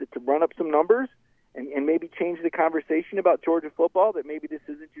me, is it to run up some numbers and maybe change the conversation about Georgia football, that maybe this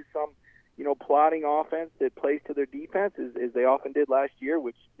isn't just some plotting offense that plays to their defense as they often did last year,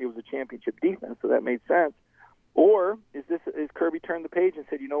 which it was a championship defense, so that made sense? Or is Kirby turned the page and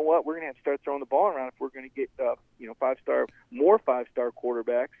said, you know what, we're going to have to start throwing the ball around if we're going to get more five-star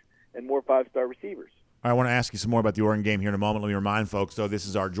quarterbacks and more five-star receivers? I want to ask you some more about the Oregon game here in a moment. Let me remind folks, though, this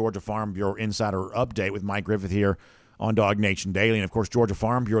is our Georgia Farm Bureau Insider Update with Mike Griffith here on Dog Nation Daily. And, of course, Georgia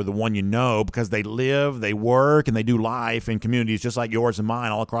Farm Bureau, the one you know, because they live, they work, and they do life in communities just like yours and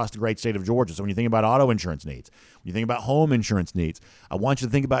mine all across the great state of Georgia. So when you think about auto insurance needs, when you think about home insurance needs, I want you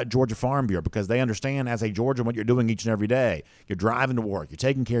to think about Georgia Farm Bureau, because they understand as a Georgian what you're doing each and every day. You're driving to work. You're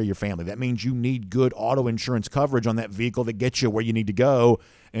taking care of your family. That means you need good auto insurance coverage on that vehicle that gets you where you need to go,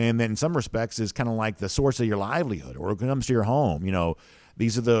 and then in some respects is kind of like the source of your livelihood, or it comes to your home.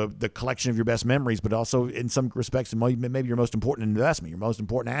 These are the collection of your best memories, but also in some respects, maybe your most important investment, your most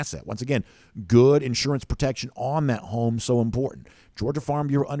important asset. Once again, good insurance protection on that home, so important. Georgia Farm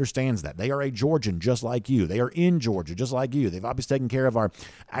Bureau understands that. They are a Georgian just like you. They are in Georgia just like you. They've obviously taken care of our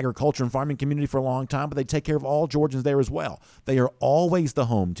agriculture and farming community for a long time, but they take care of all Georgians there as well. They are always the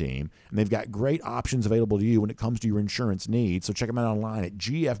home team, and they've got great options available to you when it comes to your insurance needs. So check them out online at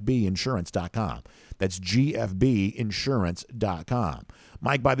gfbinsurance.com. That's gfbinsurance.com.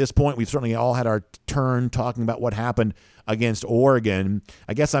 Mike, by this point, we've certainly all had our turn talking about what happened against Oregon.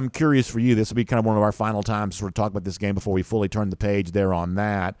 I guess I'm curious for you. This will be kind of one of our final times to sort of talk about this game before we fully turn the page there on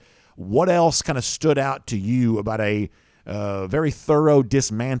that. What else kind of stood out to you about a very thorough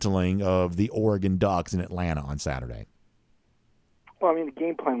dismantling of the Oregon Ducks in Atlanta on Saturday? Well, the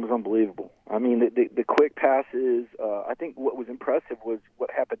game plan was unbelievable. The quick passes. I think what was impressive was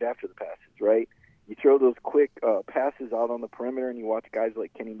what happened after the passes, right? You throw those quick passes out on the perimeter, and you watch guys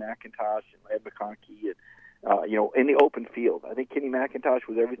like Kenny McIntosh and Ladd McConkey, and in the open field. I think Kenny McIntosh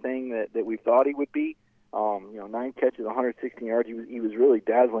was everything that we thought he would be. 9 catches, 116 yards. He was really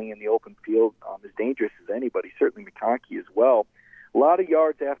dazzling in the open field, as dangerous as anybody. Certainly McConkey as well. A lot of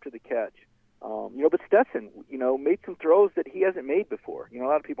yards after the catch. But Stetson, made some throws that he hasn't made before. A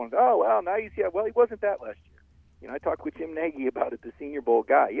lot of people go, oh, well, now you see, well, he wasn't that last year. I talked with Jim Nagy about it, the Senior Bowl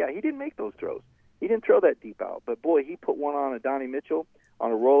guy. Yeah, he didn't make those throws. He didn't throw that deep out. But, boy, he put one on a Donnie Mitchell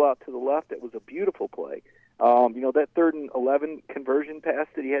on a rollout to the left. That was a beautiful play. That 3rd and 11 conversion pass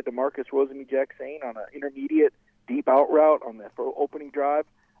that he had to Marcus Rosemy-Jacksain on an intermediate deep out route on that opening drive.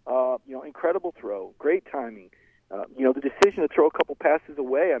 Incredible throw, great timing. The decision to throw a couple passes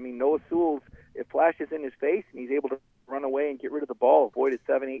away. Noah Sewell's, it flashes in his face, and he's able to run away and get rid of the ball, avoid a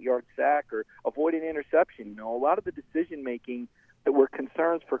 7-8 yard sack, or avoid an interception. A lot of the decision making that were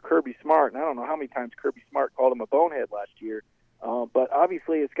concerns for Kirby Smart, and I don't know how many times Kirby Smart called him a bonehead last year, but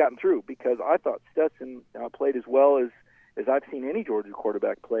obviously it's gotten through, because I thought Stetson played as well as I've seen any Georgia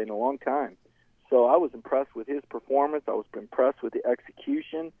quarterback play in a long time. So I was impressed with his performance. I was impressed with the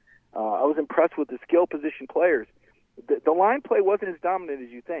execution. I was impressed with the skill position players. The line play wasn't as dominant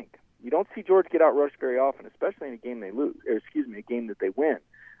as you think. You don't see Georgia get out-rushed very often, especially in a game they lose, or a game that they win.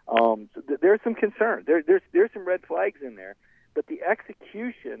 So there's some concern. There's some red flags in there. But the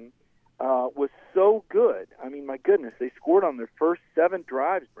execution was so good. My goodness, they scored on their first 7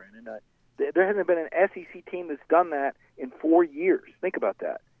 drives, Brandon. There hasn't been an SEC team that's done that in 4 years. Think about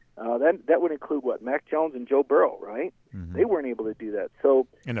that. That would include, Mac Jones and Joe Burrow, right? Mm-hmm. They weren't able to do that. So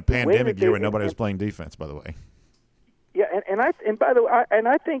in a pandemic year when nobody was playing defense, by the way. Yeah, and by the way,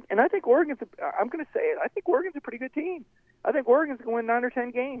 I think Oregon's. I'm going to say it. I think Oregon's a pretty good team. I think Oregon's going to win 9 or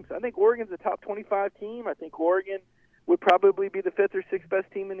 10 games. I think Oregon's a top 25 team. I think Oregon would probably be the 5th or 6th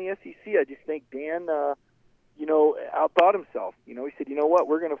best team in the SEC. I just think Dan, outthought himself. He said, you know what,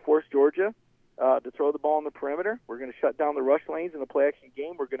 we're going to force Georgia to throw the ball on the perimeter. We're going to shut down the rush lanes in the play-action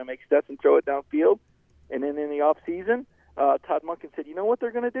game. We're going to make Stetson throw it downfield. And then in the off-season, Todd Monken said, you know what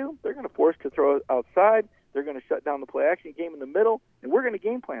they're going to do? They're going to force to throw it outside. They're going to shut down the play-action game in the middle, and we're going to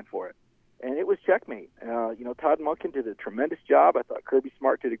game plan for it. And it was checkmate. Todd Monken did a tremendous job. I thought Kirby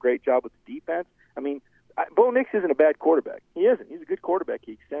Smart did a great job with the defense. Bo Nix isn't a bad quarterback. He isn't. He's a good quarterback.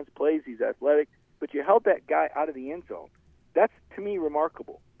 He extends plays. He's athletic. But you held that guy out of the end zone. That's, to me,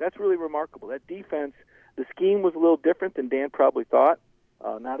 remarkable. That's really remarkable. That defense, The scheme was a little different than Dan probably thought.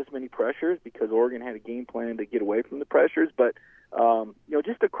 Not as many pressures because Oregon had a game plan to get away from the pressures. But,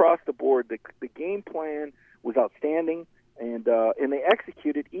 just across the board, the game plan was outstanding, and they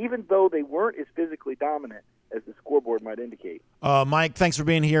executed even though they weren't as physically dominant as the scoreboard might indicate. Mike, thanks for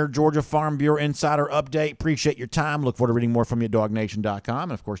being here. Georgia Farm Bureau Insider Update. Appreciate your time. Look forward to reading more from you at DogNation.com.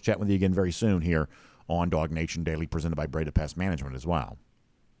 And, of course, chatting with you again very soon here on Dog Nation Daily, presented by Breda Pest Management as well.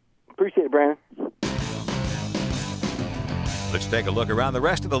 Appreciate it, Brandon. Let's take a look around the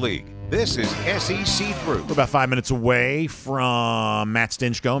rest of the league. This is SEC Through. We're about 5 minutes away from Matt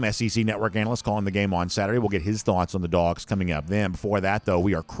Stinchcomb, SEC Network analyst, calling the game on Saturday. We'll get his thoughts on the Dogs coming up then. Before that, though,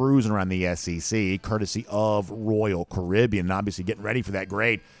 we are cruising around the SEC, courtesy of Royal Caribbean, and obviously getting ready for that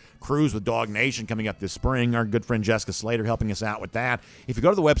great cruise with Dog Nation coming up this spring. Our good friend Jessica Slater helping us out with that. If you go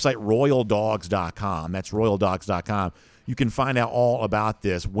to the website royaldogs.com, that's royaldogs.com, you can find out all about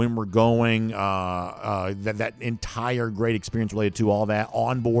this, when we're going, that entire great experience related to all that.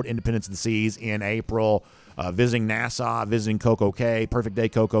 Onboard Independence of the Seas in April, visiting Nassau, visiting Coco Cay, Perfect Day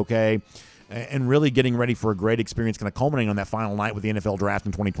Coco Cay, and really getting ready for a great experience, kind of culminating on that final night with the NFL Draft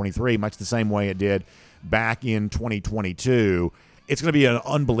in 2023, much the same way it did back in 2022. It's going to be an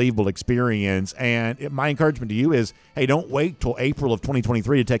unbelievable experience, and my encouragement to you is, hey, don't wait till April of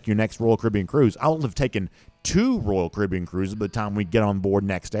 2023 to take your next Royal Caribbean cruise. I'll have taken 2 Royal Caribbean cruises by the time we get on board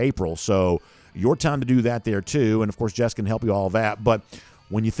next April, so your time to do that there too, and of course Jess can help you all that. But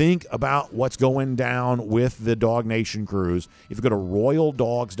when you think about what's going down with the Dog Nation cruise, if you go to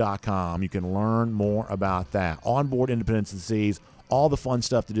royaldogs.com, you can learn more about that. Onboard Independence of the Seas, all the fun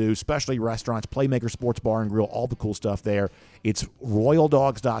stuff to do, especially restaurants, Playmaker Sports Bar and Grill, all the cool stuff there. It's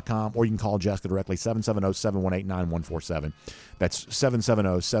royaldogs.com, or you can call Jessica directly, 770-718-9147. That's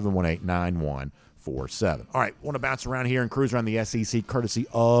 770-718-9147. All right, want to bounce around here and cruise around the SEC, courtesy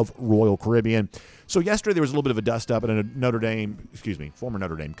of Royal Caribbean. So yesterday there was a little bit of a dust-up at a former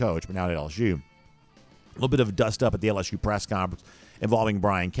Notre Dame coach, but now at LSU. A little bit of a dust-up at the LSU press conference involving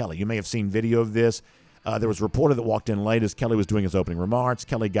Brian Kelly. You may have seen video of this. There was a reporter that walked in late as Kelly was doing his opening remarks.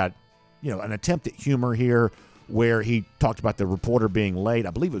 Kelly got, an attempt at humor here where he talked about the reporter being late.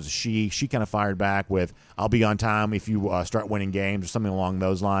 I believe it was she. She kind of fired back with, "I'll be on time if you start winning games," or something along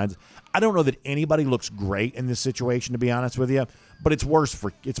those lines. I don't know that anybody looks great in this situation, to be honest with you, but it's worse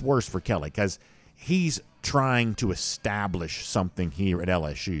for Kelly because he's trying to establish something here at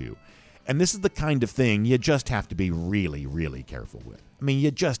LSU. And this is the kind of thing you just have to be really, really careful with. I mean,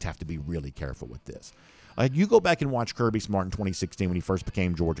 you just have to be really careful with this. You go back and watch Kirby Smart in 2016 when he first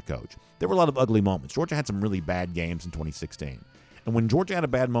became Georgia coach. There were a lot of ugly moments. Georgia had some really bad games in 2016. And when Georgia had a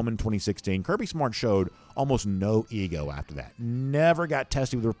bad moment in 2016, Kirby Smart showed almost no ego after that. Never got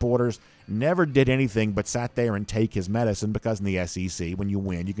testy with reporters, never did anything but sat there and take his medicine, because in the SEC, when you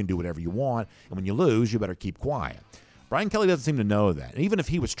win, you can do whatever you want. And when you lose, you better keep quiet. Brian Kelly doesn't seem to know that. And even if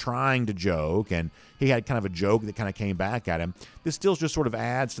he was trying to joke and he had kind of a joke that kind of came back at him, this still just sort of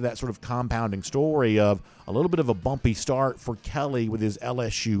adds to that sort of compounding story of a little bit of a bumpy start for Kelly with his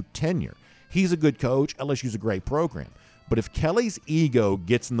LSU tenure. He's a good coach. LSU's a great program. But if Kelly's ego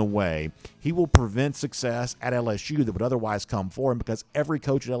gets in the way, he will prevent success at LSU that would otherwise come for him, because every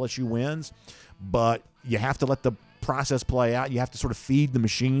coach at LSU wins, but you have to let the process play out. You have to sort of feed the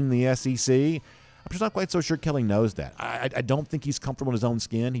machine in the SEC. I'm just not quite so sure Kelly knows that. I don't think he's comfortable in his own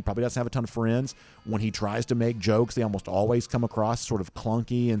skin. He probably doesn't have a ton of friends. When he tries to make jokes, they almost always come across sort of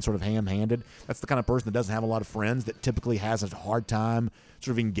clunky and sort of ham-handed. That's the kind of person that doesn't have a lot of friends, that typically has a hard time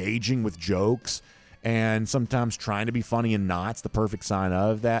sort of engaging with jokes, and sometimes trying to be funny and not. It's the perfect sign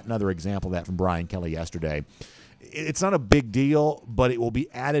of that. Another example of that from Brian Kelly yesterday. It's not a big deal, but it will be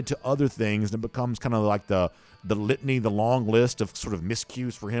added to other things, and it becomes kind of like the litany, the long list of sort of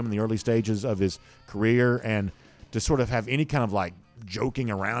miscues for him in the early stages of his career. And to sort of have any kind of like joking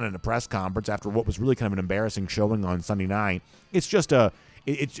around in a press conference after what was really kind of an embarrassing showing on Sunday night, it's just a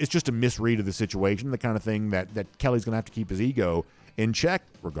misread of the situation, the kind of thing that Kelly's going to have to keep his ego in check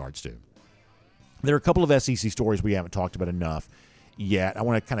regards to. There are a couple of SEC stories we haven't talked about enough yet. I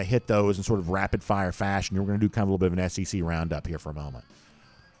want to kind of hit those in sort of rapid-fire fashion. We're going to do kind of a little bit of an SEC roundup here for a moment.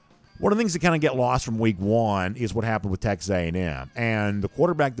 One of the things that kind of get lost from week one is what happened with Texas A&M. And the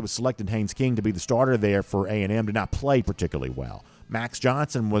quarterback that was selected, Haynes King, to be the starter there for A&M did not play particularly well. Max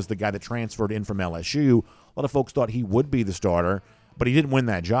Johnson was the guy that transferred in from LSU. A lot of folks thought he would be the starter, but he didn't win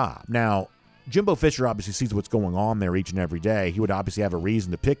that job. Now, Jimbo Fisher obviously sees what's going on there each and every day. He would obviously have a reason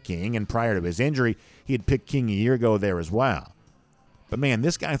to pick King, and prior to his injury, he had picked King a year ago there as well. But, man,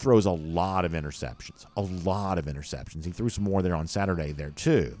 this guy throws a lot of interceptions, He threw some more there on Saturday there,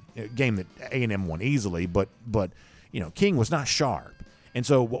 too. A game that A&M won easily, but King was not sharp. And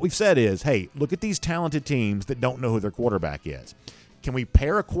so what we've said is, hey, look at these talented teams that don't know who their quarterback is. Can we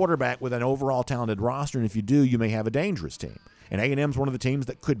pair a quarterback with an overall talented roster? And if you do, you may have a dangerous team. And A&M's one of the teams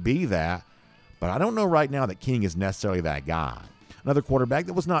that could be that. But I don't know right now that King is necessarily that guy. Another quarterback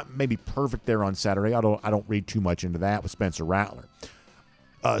that was not maybe perfect there on Saturday. I don't read too much into that, with Spencer Rattler.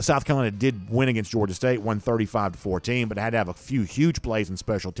 South Carolina did win against Georgia State, won 35-14, but had to have a few huge plays in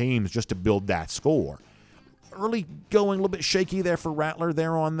special teams just to build that score. Early going a little bit shaky there for Rattler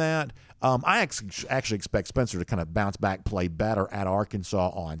there on that. I actually expect Spencer to kind of bounce back, play better at Arkansas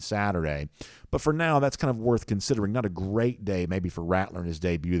on Saturday. But for now, that's kind of worth considering. Not a great day maybe for Rattler in his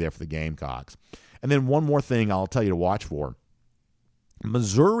debut there for the Gamecocks. And then one more thing I'll tell you to watch for.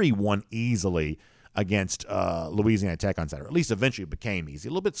 Missouri won easily against Louisiana Tech on Saturday. At least eventually it became easy.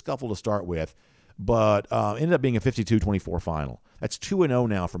 A little bit scuffle to start with, but ended up being a 52-24 final. That's 2-0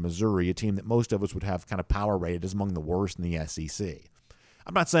 now for Missouri, a team that most of us would have kind of power rated as among the worst in the SEC.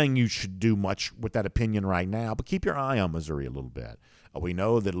 I'm not saying you should do much with that opinion right now, but keep your eye on Missouri a little bit. We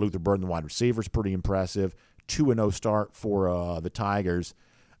know that Luther Burden, the wide receiver, is pretty impressive. 2-0 start for the Tigers.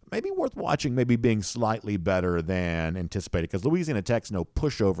 Maybe worth watching, maybe being slightly better than anticipated, because Louisiana Tech's no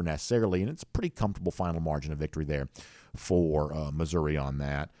pushover necessarily, and it's a pretty comfortable final margin of victory there for Missouri on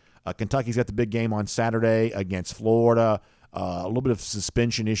that. Kentucky's got the big game on Saturday against Florida. A little bit of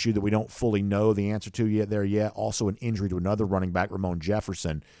suspension issue that we don't fully know the answer to yet. Also an injury to another running back, Ramon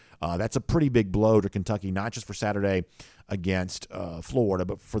Jefferson. That's a pretty big blow to Kentucky, not just for Saturday against Florida,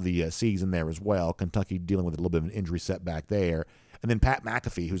 but for the season there as well. Kentucky dealing with a little bit of an injury setback there. And then Pat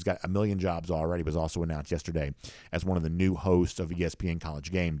McAfee, who's got a million jobs already, was also announced yesterday as one of the new hosts of ESPN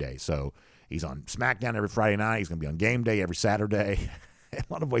College Game Day. So he's on SmackDown every Friday night. He's going to be on Game Day every Saturday. In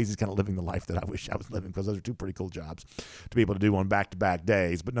a lot of ways, he's kind of living the life that I wish I was living, because those are two pretty cool jobs to be able to do on back-to-back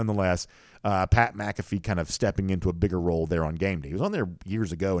days. But nonetheless, Pat McAfee kind of stepping into a bigger role there on Game Day. He was on there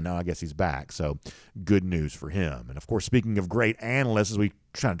years ago, and now I guess he's back. So good news for him. And, of course, speaking of great analysts, as we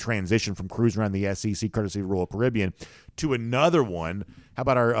try to transition from cruising around the SEC courtesy of Royal Caribbean to another one, how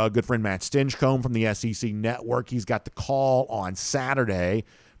about our good friend Matt Stinchcomb from the SEC Network? He's got the call on Saturday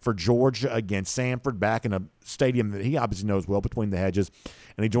for Georgia against Samford, back in a stadium that he obviously knows well, Between the Hedges.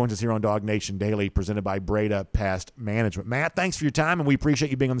 And he joins us here on Dog Nation Daily, presented by Breda Pest Management. Matt, thanks for your time, and we appreciate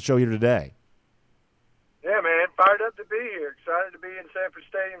you being on the show here today. Yeah, man, fired up to be here. Excited to be in Sanford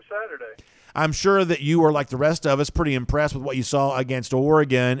Stadium Saturday. I'm sure that you are, like the rest of us, pretty impressed with what you saw against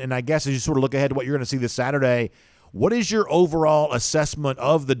Oregon. And I guess as you sort of look ahead to what you're going to see this Saturday, what is your overall assessment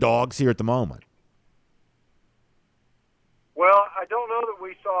of the Dogs here at the moment? Well, I don't know that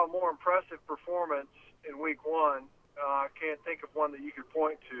we saw a more impressive performance in week one. I can't think of one that you could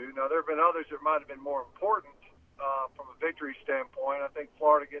point to. Now, there have been others that might have been more important from a victory standpoint. I think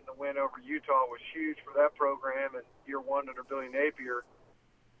Florida getting the win over Utah was huge for that program in year one under Billy Napier.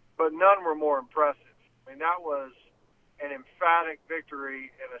 But none were more impressive. I mean, that was an emphatic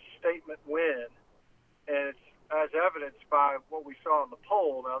victory and a statement win. And it's as evidenced by what we saw in the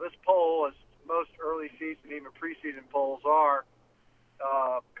poll. Now, this poll, as most early season, even preseason polls are,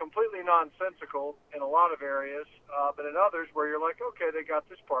 completely nonsensical in a lot of areas, but in others where you're like, okay, they got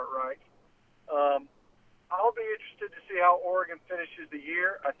this part right. I'll be interested to see how Oregon finishes the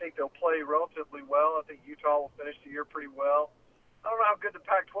year. I think they'll play relatively well. I think Utah will finish the year pretty well. I don't know how good the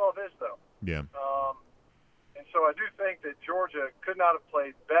Pac-12 is, though. Yeah. And so I do think that Georgia could not have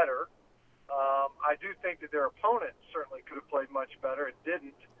played better. I do think that their opponent certainly could have played much better. It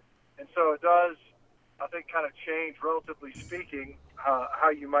didn't. And so it does, I think, kind of change, relatively speaking, how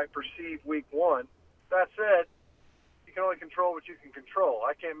you might perceive week one. That said, you can only control what you can control.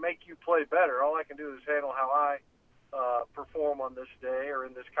 I can't make you play better. All I can do is handle how I perform on this day or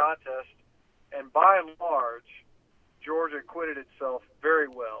in this contest. And by and large, Georgia acquitted itself very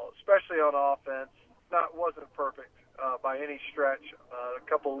well, especially on offense. Wasn't perfect by any stretch. A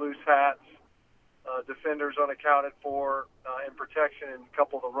couple loose hats, defenders unaccounted for in protection, and a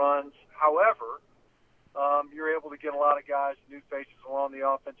couple of the runs. However, you're able to get a lot of guys, new faces along the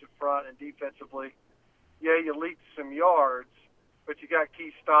offensive front, and defensively, yeah, you leaked some yards, but you got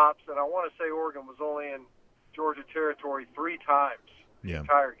key stops. And I want to say Oregon was only in Georgia territory 3 times the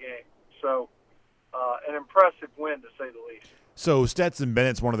entire game. So an impressive win, to say the least. So Stetson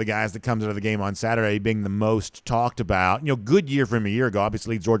Bennett's one of the guys that comes out of the game on Saturday being the most talked about. Good year for him a year ago.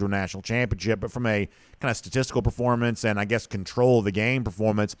 Obviously, leads Georgia to a national championship, but from a kind of statistical performance and, I guess, control of the game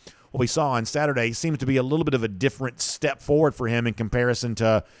performance, what we saw on Saturday seems to be a little bit of a different step forward for him in comparison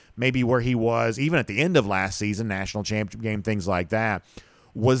to maybe where he was even at the end of last season, national championship game, things like that.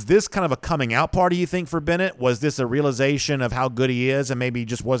 Was this kind of a coming out party, you think, for Bennett? Was this a realization of how good he is and maybe he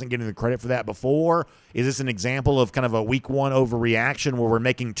just wasn't getting the credit for that before? Is this an example of kind of a week one overreaction where we're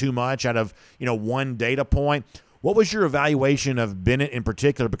making too much out of, one data point? What was your evaluation of Bennett in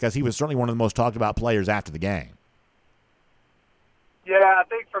particular? Because he was certainly one of the most talked about players after the game. Yeah, I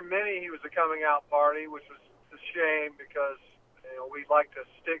think for many he was a coming out party, which was a shame because we like to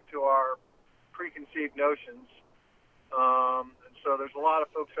stick to our preconceived notions. And so there's a lot of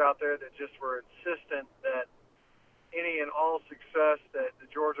folks out there that just were insistent that any and all success that the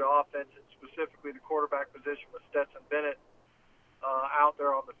Georgia offense, and specifically the quarterback position with Stetson Bennett out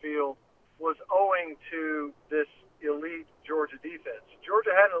there on the field, was owing to this elite Georgia defense.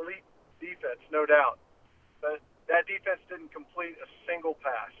 Georgia had an elite defense, no doubt, but that defense didn't complete a single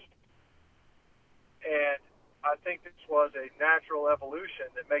pass. And I think this was a natural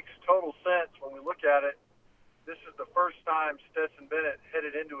evolution that makes total sense when we look at it. This is the first time Stetson Bennett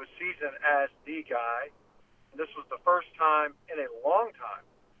headed into a season as the guy. And this was the first time in a long time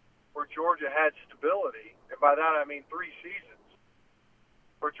where Georgia had stability. And by that I mean 3 seasons,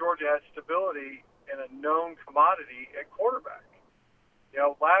 where Georgia had stability in a known commodity at quarterback.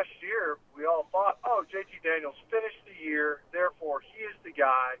 Last year we all thought, JT Daniels finished the year, therefore he is the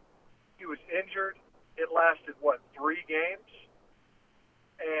guy. He was injured. It lasted, 3 games?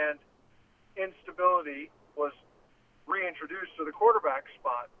 And instability was reintroduced to the quarterback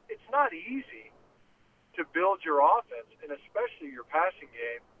spot. It's not easy to build your offense, and especially your passing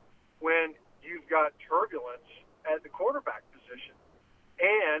game, when you've got turbulence at the quarterback position.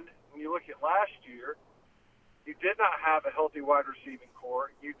 And when you look at last year, you did not have a healthy wide receiving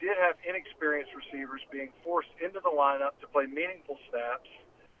core. You did have inexperienced receivers being forced into the lineup to play meaningful snaps.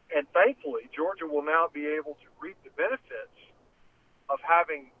 And thankfully, Georgia will now be able to reap the benefits of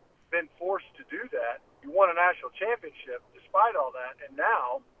having been forced to do that. You won a national championship despite all that, and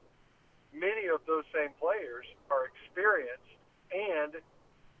now many of those same players are experienced, and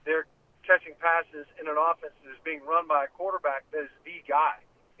they're catching passes in an offense that is being run by a quarterback that is the guy.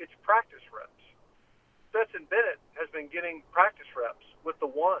 It's practice reps. Stetson Bennett has been getting practice reps with the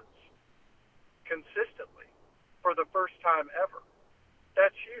ones consistently for the first time ever.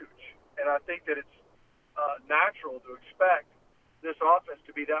 That's huge, and I think that it's natural to expect this offense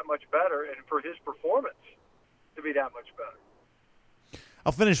to be that much better and for his performance to be that much better.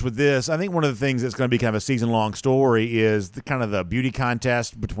 I'll finish with this. I think one of the things that's going to be kind of a season-long story is the beauty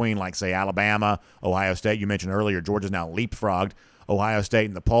contest between, say, Alabama, Ohio State. You mentioned earlier Georgia's now leapfrogged Ohio State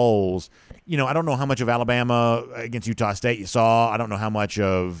in the polls. I don't know how much of Alabama against Utah State you saw. I don't know how much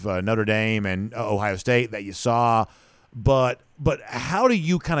of Notre Dame and Ohio State that you saw. But how do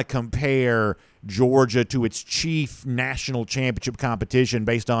you kind of compare Georgia to its chief national championship competition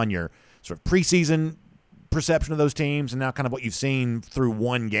based on your sort of preseason perception of those teams and now kind of what you've seen through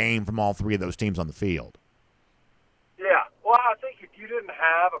one game from all 3 of those teams on the field? Yeah, well, I think if you didn't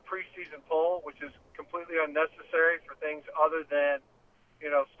have a preseason poll, which is completely unnecessary for things other than,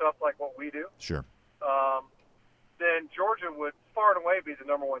 stuff like what we do, sure, then Georgia would far and away be the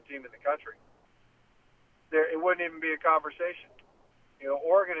number 1 team in the country. It wouldn't even be a conversation.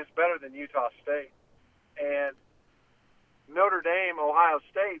 Oregon is better than Utah State. And Notre Dame, Ohio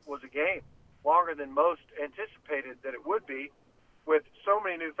State was a game longer than most anticipated that it would be, with so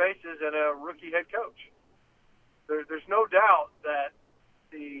many new faces and a rookie head coach. There's no doubt that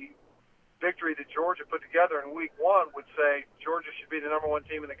the victory that Georgia put together in week 1 would say Georgia should be the number 1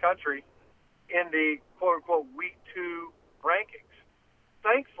 team in the country in the quote-unquote week 2 rankings.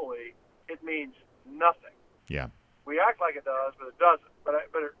 Thankfully, it means nothing. Yeah. We act like it does, but it doesn't. But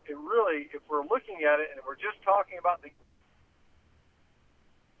it really, if we're looking at it and we're just talking about the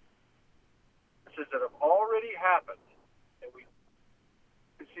that have already happened and we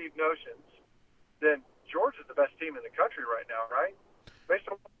conceive notions, then Georgia's the best team in the country right now, right? Based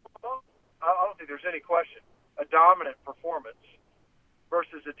on, I don't think there's any question. A dominant performance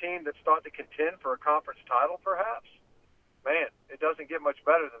versus a team that's thought to contend for a conference title, perhaps. Man, it doesn't get much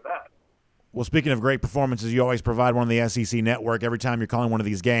better than that. Well, speaking of great performances, you always provide one on the SEC Network every time you're calling one of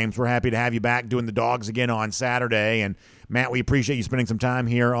these games. We're happy to have you back doing the Dogs again on Saturday. And, Matt, we appreciate you spending some time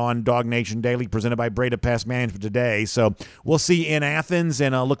here on Dog Nation Daily, presented by Breda Pest Management today. So we'll see you in Athens,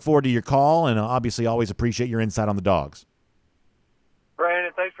 and look forward to your call, and obviously always appreciate your insight on the Dogs.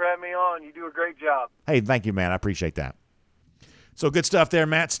 Brandon, thanks for having me on. You do a great job. Hey, thank you, man. I appreciate that. So good stuff there.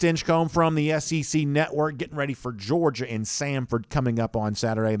 Matt Stinchcomb from the SEC Network, getting ready for Georgia and Samford coming up on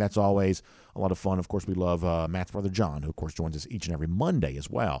Saturday. That's always a lot of fun. Of course, we love Matt's brother John, who, of course, joins us each and every Monday as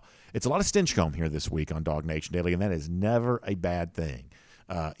well. It's a lot of Stinchcomb here this week on Dog Nation Daily, and that is never a bad thing.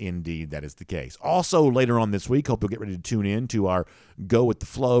 Indeed, that is the case. Also, later on this week, hope you'll get ready to tune in to our Go With The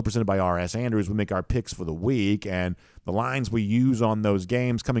Flow presented by R.S. Andrews. We make our picks for the week, and the lines we use on those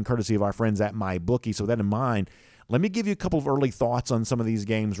games coming courtesy of our friends at MyBookie. So with that in mind, let me give you a couple of early thoughts on some of these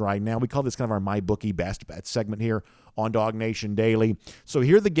games right now. We call this kind of our MyBookie Best Bet segment here on Dog Nation Daily. So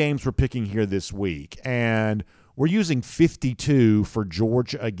here are the games we're picking here this week, and we're using 52 for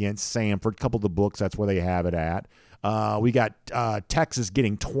Georgia against Samford. A couple of the books, that's where they have it at. We got Texas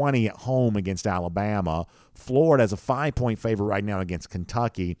getting 20 at home against Alabama. Florida as a 5-point favorite right now against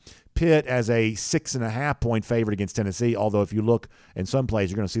Kentucky. Pitt as a 6.5-point favorite against Tennessee, although if you look in some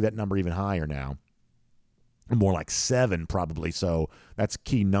places, you're going to see that number even higher now. More like 7 probably, so that's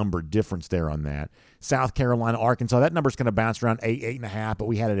key number difference there on that. South Carolina, Arkansas, that number's going to bounce around 8, 8.5, but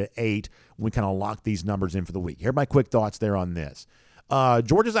we had it at 8 when we kind of locked these numbers in for the week. Here are my quick thoughts there on this.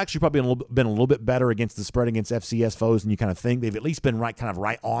 Georgia's actually probably been a little bit better against the spread against FCS foes than you kind of think. They've at least been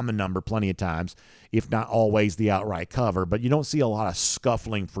right on the number plenty of times, if not always the outright cover. But you don't see a lot of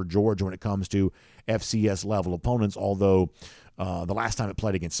scuffling for Georgia when it comes to FCS-level opponents, although the last time it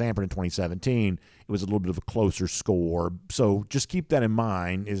played against Samford in 2017, it was a little bit of a closer score. So just keep that in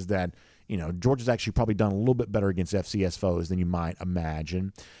mind, is that Georgia's actually probably done a little bit better against FCS foes than you might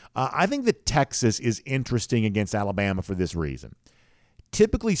imagine. I think that Texas is interesting against Alabama for this reason.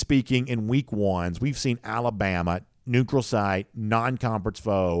 Typically speaking, in week ones, we've seen Alabama, neutral site, non-conference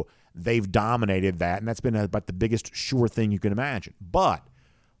foe. They've dominated that, and that's been about the biggest sure thing you can imagine. But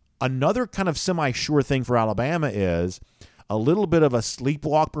another kind of semi-sure thing for Alabama is a little bit of a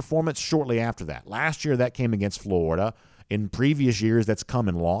sleepwalk performance shortly after that. Last year, that came against Florida. In previous years, that's come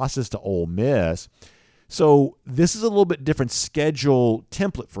in losses to Ole Miss. So this is a little bit different schedule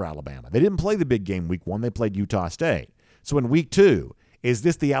template for Alabama. They didn't play the big game week 1. They played Utah State. So in week 2, is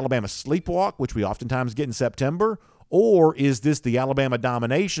this the Alabama sleepwalk, which we oftentimes get in September, or is this the Alabama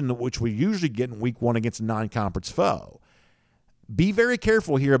domination, which we usually get in week 1 against a non-conference foe? Be very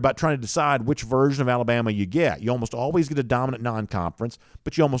careful here about trying to decide which version of Alabama you get. You almost always get a dominant non-conference,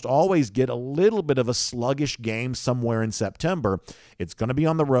 but you almost always get a little bit of a sluggish game somewhere in September. It's going to be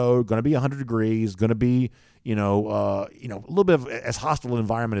on the road, going to be 100 degrees, going to be a little bit of as hostile an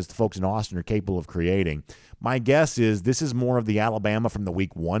environment as the folks in Austin are capable of creating. My guess is this is more of the Alabama from the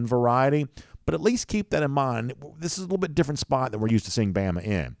week 1 variety, but at least keep that in mind. This is a little bit different spot than we're used to seeing Bama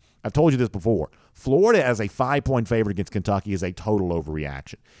in. I've told you this before. Florida as a 5-point favorite against Kentucky is a total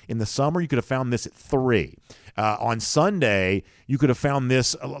overreaction. In the summer, you could have found this at 3. On Sunday, you could have found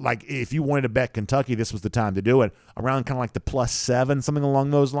this, like if you wanted to bet Kentucky, this was the time to do it, around kind of like the +7, something along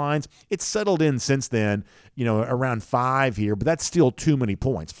those lines. It's settled in since then, around 5 here, but that's still too many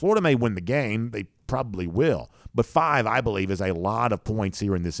points. Florida may win the game. They probably will. But 5, I believe, is a lot of points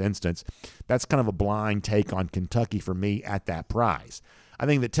here in this instance. That's kind of a blind take on Kentucky for me at that price. I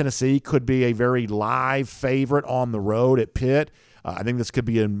think that Tennessee could be a very live favorite on the road at Pitt. I think this could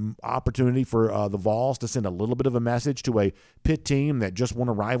be an opportunity for the Vols to send a little bit of a message to a Pitt team that just won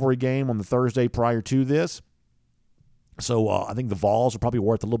a rivalry game on the Thursday prior to this. So I think the Vols are probably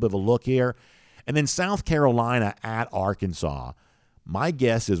worth a little bit of a look here. And then South Carolina at Arkansas. My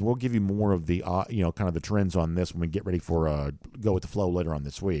guess is we'll give you more of the kind of the trends on this when we get ready for Go With The Flow later on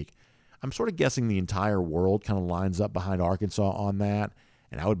this week. I'm sort of guessing the entire world kind of lines up behind Arkansas on that.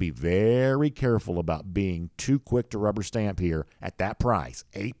 And I would be very careful about being too quick to rubber stamp here at that price,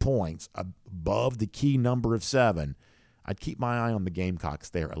 8 points above the key number of 7. I'd keep my eye on the Gamecocks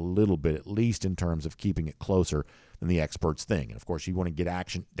there a little bit, at least in terms of keeping it closer than the experts think. And, of course, you want to get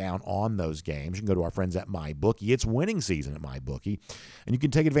action down on those games, you can go to our friends at MyBookie. It's winning season at MyBookie, and you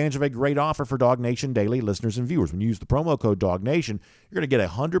can take advantage of a great offer for Dog Nation Daily listeners and viewers. When you use the promo code DogNation, you're going to get a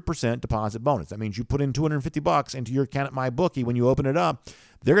 100% deposit bonus. That means you put in $250 into your account at MyBookie. When you open it up,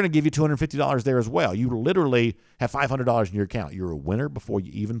 they're going to give you $250 there as well. You literally have $500 in your account. You're a winner before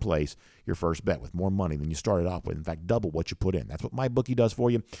you even place your first bet with more money than you started off with. In fact, double what you put in. That's what MyBookie does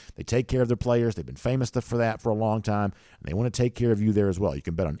for you. They take care of their players. They've been famous for that for a long time, and they want to take care of you there as well. You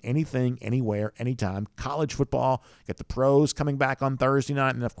can bet on anything, anywhere, anytime. College football, get the pros coming back on Thursday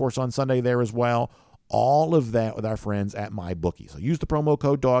night, and, of course, on Sunday there as well. All of that with our friends at MyBookie. So use the promo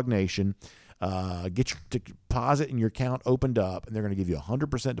code DogNation. Get your deposit in your account opened up, and they're going to give you a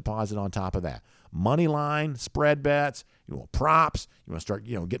 100% deposit on top of that. Money line, spread bets, you want props, you want to start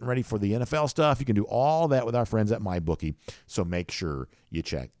getting ready for the NFL stuff. You can do all that with our friends at MyBookie, so make sure you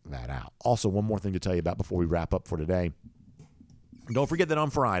check that out. Also, one more thing to tell you about before we wrap up for today. Don't forget that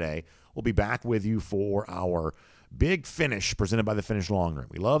on Friday, we'll be back with you for our Big Finish presented by the Finish Long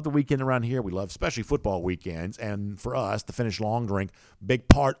Drink. We love the weekend around here. We love especially football weekends. And for us, the Finish Long Drink, big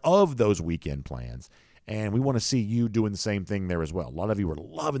part of those weekend plans. And we want to see you doing the same thing there as well. A lot of you were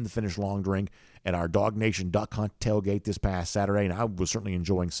loving the Finish Long Drink at our DogNation.com tailgate this past Saturday, and I was certainly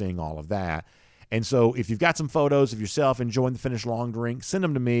enjoying seeing all of that. And so if you've got some photos of yourself enjoying the Finish Long Drink, send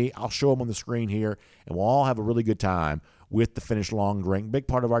them to me. I'll show them on the screen here, and we'll all have a really good time with the Finish Long Drink. Big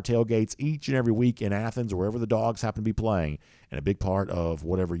part of our tailgates each and every week in Athens or wherever the Dogs happen to be playing, and a big part of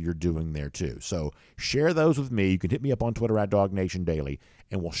whatever you're doing there too. So share those with me. You can hit me up on Twitter at DogNationDaily,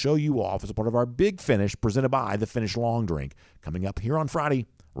 and we'll show you off as a part of our big finish presented by the Finish Long Drink coming up here on Friday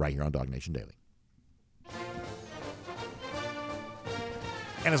right here on Dog Nation Daily.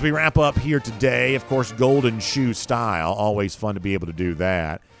 And as we wrap up here today, of course, Golden Shoe style. Always fun to be able to do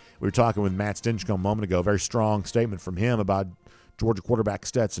that. We were talking with Matt Stinchcomb a moment ago. Very strong statement from him about Georgia quarterback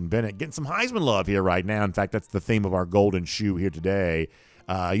Stetson Bennett getting some Heisman love here right now. In fact, that's the theme of our Golden Shoe here today.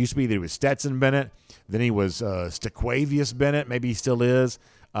 It used to be that he was Stetson Bennett. Then he was Stequavius Bennett. Maybe he still is.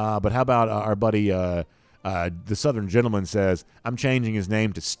 But how about our buddy, the Southern Gentleman says, I'm changing his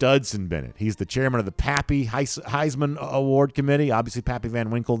name to Studson Bennett. He's the chairman of the Pappy Heisman Award Committee. Obviously, Pappy Van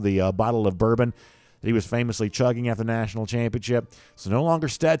Winkle, the bottle of bourbon that he was famously chugging after the national championship. So no longer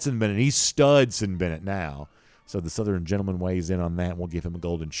Stetson Bennett. He's Studson Bennett now. So the Southern Gentleman weighs in on that, and we'll give him a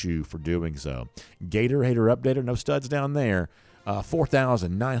golden shoe for doing so. Gator Hater Updater, no studs down there.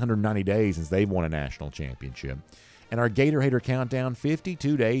 4,990 days since they've won a national championship. And our Gator Hater Countdown,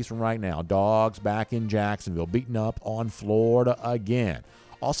 52 days from right now. Dogs back in Jacksonville, beating up on Florida again.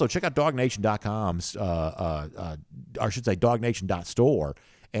 Also, check out DogNation.com, or I should say DogNation.store,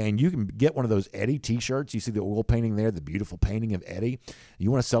 and you can get one of those Eddie T-shirts. You see the oil painting there, the beautiful painting of Eddie.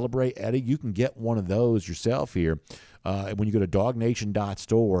 You want to celebrate Eddie? You can get one of those yourself here. When you go to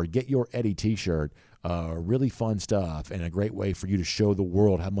DogNation.store, get your Eddie T-shirt. Really fun stuff and a great way for you to show the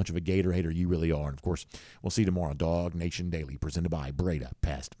world how much of a Gator hater you really are. And, of course, we'll see you tomorrow on Dog Nation Daily, presented by Breda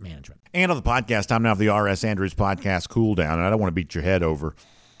Pest Management. And on the podcast, time now for the R.S. Andrews Podcast Cool Down. And I don't want to beat your head over,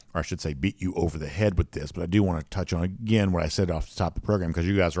 or I should say beat you over the head with this, but I do want to touch on, again, what I said off the top of the program, because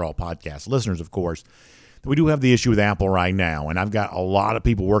you guys are all podcast listeners, of course. We do have the issue with Apple right now, and I've got a lot of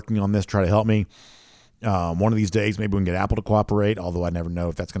people working on this to try to help me. One of these days, maybe we can get Apple to cooperate, although I never know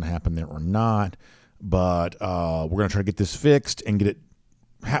if that's going to happen there or not. But we're going to try to get this fixed and get it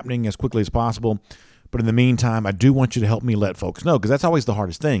happening as quickly as possible. But in the meantime, I do want you to help me let folks know, because that's always the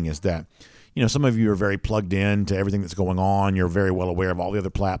hardest thing, is that, you know, some of you are very plugged in to everything that's going on. You're very well aware of all the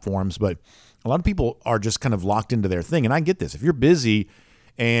other platforms, but a lot of people are just kind of locked into their thing. And I get this. If you're busy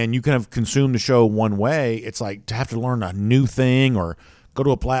and you kind of consume the show one way, it's like to have to learn a new thing or go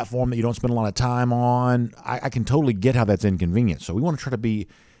to a platform that you don't spend a lot of time on. I can totally get how that's inconvenient. So we want to try to be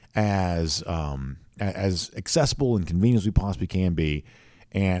as accessible and convenient as we possibly can be.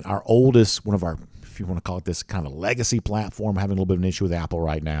 And our oldest, one of our, if you want to call it this, kind of a legacy platform, having a little bit of an issue with Apple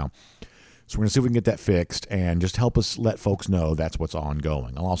right now. So we're going to see if we can get that fixed and just help us let folks know that's what's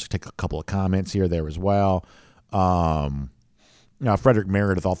ongoing. I'll also take a couple of comments here there as well. Now, Frederick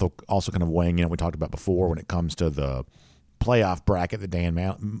Meredith also kind of weighing in, we talked about before, when it comes to the playoff bracket that Dan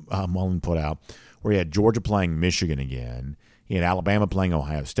Mullen put out, where he had Georgia playing Michigan again. He had Alabama playing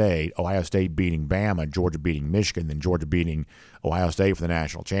Ohio State beating Bama, Georgia beating Michigan, then Georgia beating Ohio State for the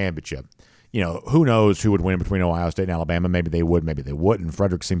national championship. You know, who knows who would win between Ohio State and Alabama? Maybe they would, maybe they wouldn't.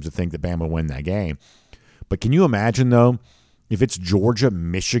 Frederick seems to think that Bama would win that game. But can you imagine, though, if it's Georgia,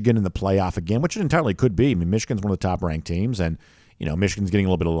 Michigan in the playoff again, which it entirely could be. I mean, Michigan's one of the top-ranked teams, and, you know, Michigan's getting a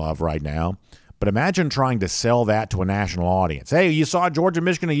little bit of love right now. But imagine trying to sell that to a national audience. Hey, you saw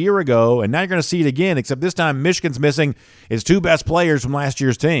Georgia-Michigan a year ago, and now you're going to see it again, except this time Michigan's missing his two best players from last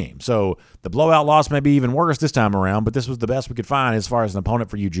year's team. So the blowout loss may be even worse this time around, but this was the best we could find as far as an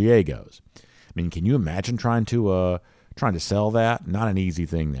opponent for UGA goes. I mean, can you imagine trying to sell that? Not an easy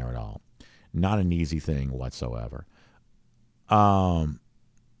thing there at all. Not an easy thing whatsoever. So,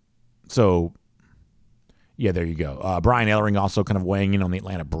 yeah, there you go. Brian Ellering also kind of weighing in on the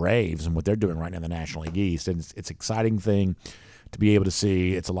Atlanta Braves and what they're doing right now in the National League East. And it's an exciting thing to be able to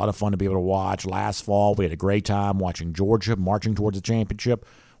see. It's a lot of fun to be able to watch. Last fall, we had a great time watching Georgia marching towards the championship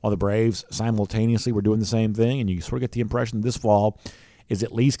while the Braves simultaneously were doing the same thing. And you sort of get the impression this fall is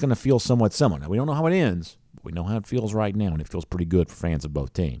at least going to feel somewhat similar. Now, we don't know how it ends, but we know how it feels right now, and it feels pretty good for fans of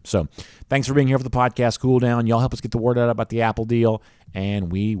both teams. So thanks for being here for the podcast Cool Down. Y'all help us get the word out about the Apple deal, and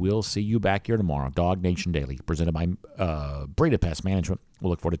we will see you back here tomorrow. Dog Nation Daily, presented by Breda Pest Management. We'll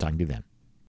look forward to talking to you then.